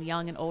entertained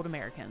young and old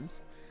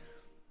Americans.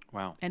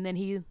 Wow. And then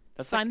he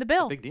That's signed like the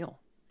bill. A big deal.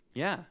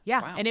 Yeah.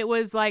 Yeah, Wow. and it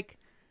was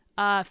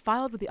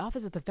filed with the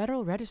Office of the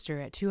Federal Register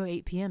at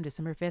 2:08 p.m.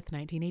 December 5th,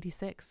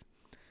 1986.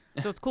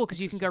 So it's cool because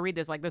you can go read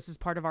this. This is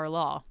part of our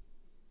law.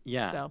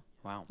 Yeah. So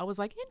Wow. I was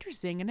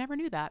interesting. I never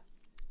knew that.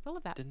 I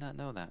love that. Did not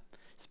know that.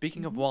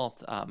 Speaking of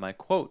Walt, my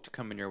quote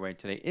coming your way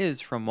today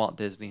is from Walt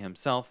Disney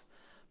himself.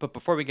 But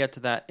before we get to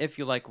that, if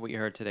you like what you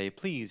heard today,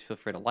 please feel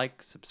free to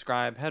like,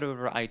 subscribe, head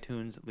over to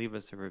iTunes, leave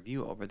us a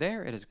review over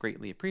there. It is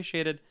greatly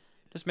appreciated.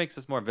 Just makes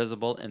us more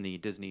visible in the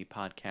Disney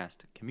podcast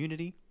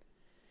community.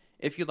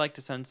 If you'd like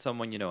to send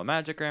someone you know a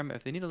Magigram,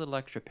 if they need a little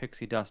extra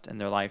pixie dust in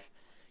their life,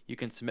 you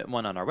can submit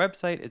one on our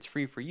website. It's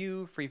free for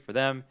you, free for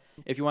them.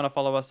 If you want to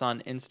follow us on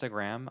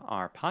Instagram,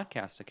 our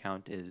podcast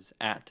account is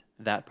at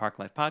That Park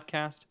Life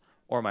Podcast,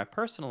 or my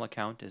personal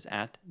account is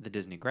at The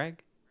Disney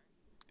Greg.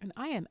 And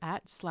I am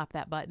at Slap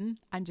That Button.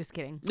 I'm just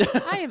kidding.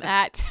 I am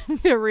at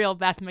The Real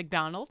Beth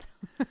McDonald.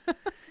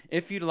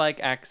 If you'd like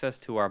access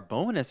to our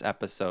bonus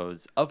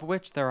episodes, of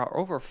which there are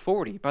over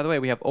 40. By the way,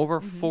 we have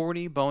over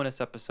 40 bonus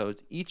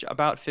episodes, each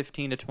about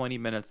 15 to 20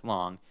 minutes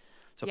long.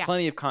 So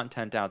plenty of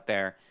content out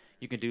there.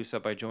 You can do so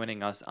by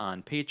joining us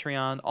on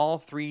Patreon. All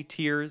 3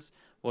 tiers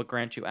will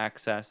grant you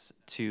access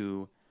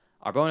to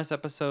our bonus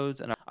episodes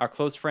and our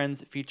close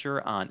friends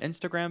feature on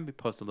Instagram. We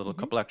post a little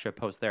couple extra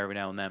posts there every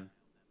now and then.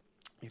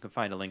 You can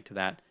find a link to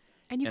that.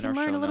 And you in can our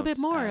learn show a little bit notes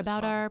more as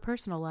about well. our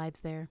personal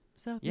lives there.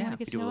 So if you want to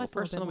We get do to a know little us a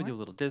little personal, bit we do more. a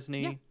little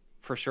Disney. Yeah.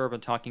 For sure, I've been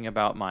talking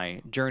about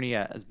my journey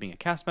as being a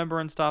cast member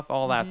and stuff.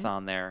 All that's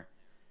on there.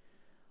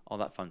 All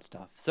that fun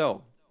stuff.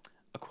 So,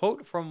 a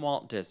quote from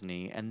Walt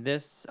Disney, and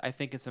this I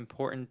think is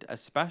important,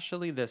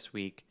 especially this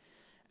week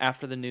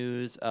after the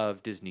news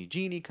of Disney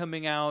Genie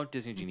coming out,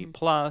 Disney Genie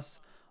Plus,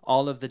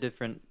 all of the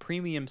different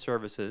premium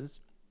services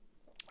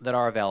that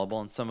are available,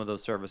 and some of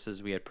those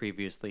services we had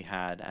previously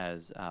had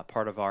as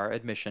part of our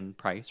admission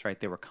price, right?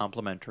 They were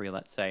complimentary,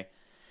 let's say.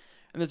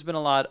 And there's been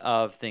a lot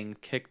of things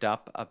kicked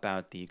up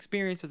about the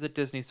experiences at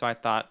Disney, so I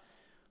thought,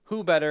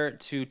 who better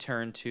to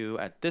turn to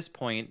at this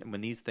point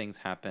when these things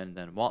happen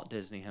than Walt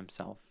Disney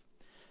himself?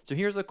 So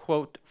here's a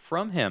quote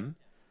from him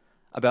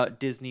about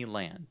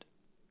Disneyland.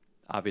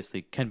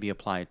 Obviously can be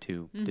applied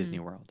to Disney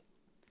World.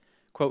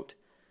 Quote,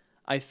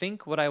 "I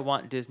think what I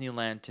want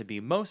Disneyland to be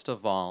most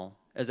of all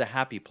is a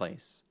happy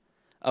place.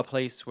 A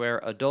place where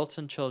adults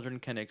and children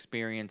can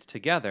experience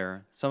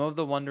together some of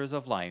the wonders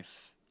of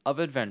life, of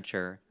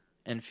adventure,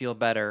 and feel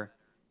better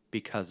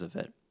because of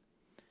it."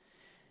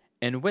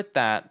 And with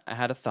that, I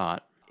had a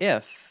thought.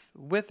 If,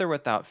 with or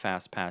without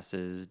Fast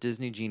Passes,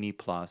 Disney Genie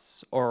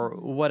Plus, or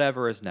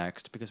whatever is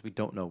next, because we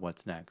don't know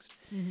what's next,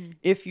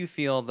 if you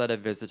feel that a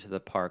visit to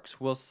the parks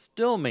will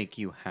still make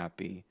you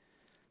happy,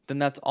 then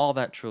that's all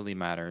that truly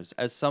matters.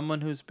 As someone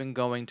who's been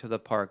going to the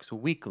parks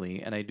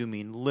weekly, and I do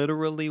mean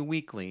literally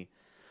weekly,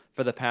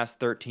 for the past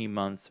 13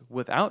 months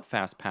without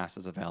Fast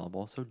Passes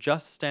available, so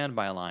just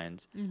standby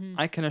lines,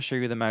 I can assure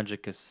you the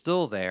magic is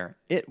still there,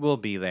 it will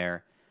be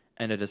there,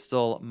 and it is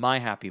still my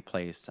happy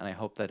place, and I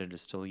hope that it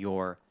is still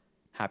your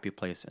happy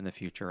place in the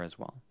future as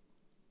well.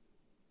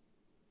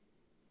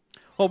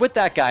 Well, with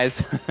that, guys,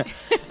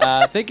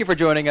 thank you for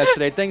joining us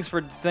today. Thanks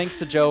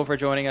to Joe for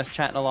joining us,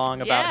 chatting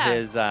along about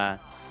his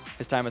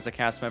time as a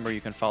cast member.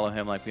 You can follow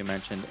him, like we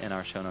mentioned, in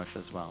our show notes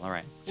as well. All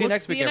right. See you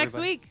next week,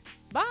 everybody.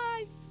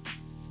 Bye.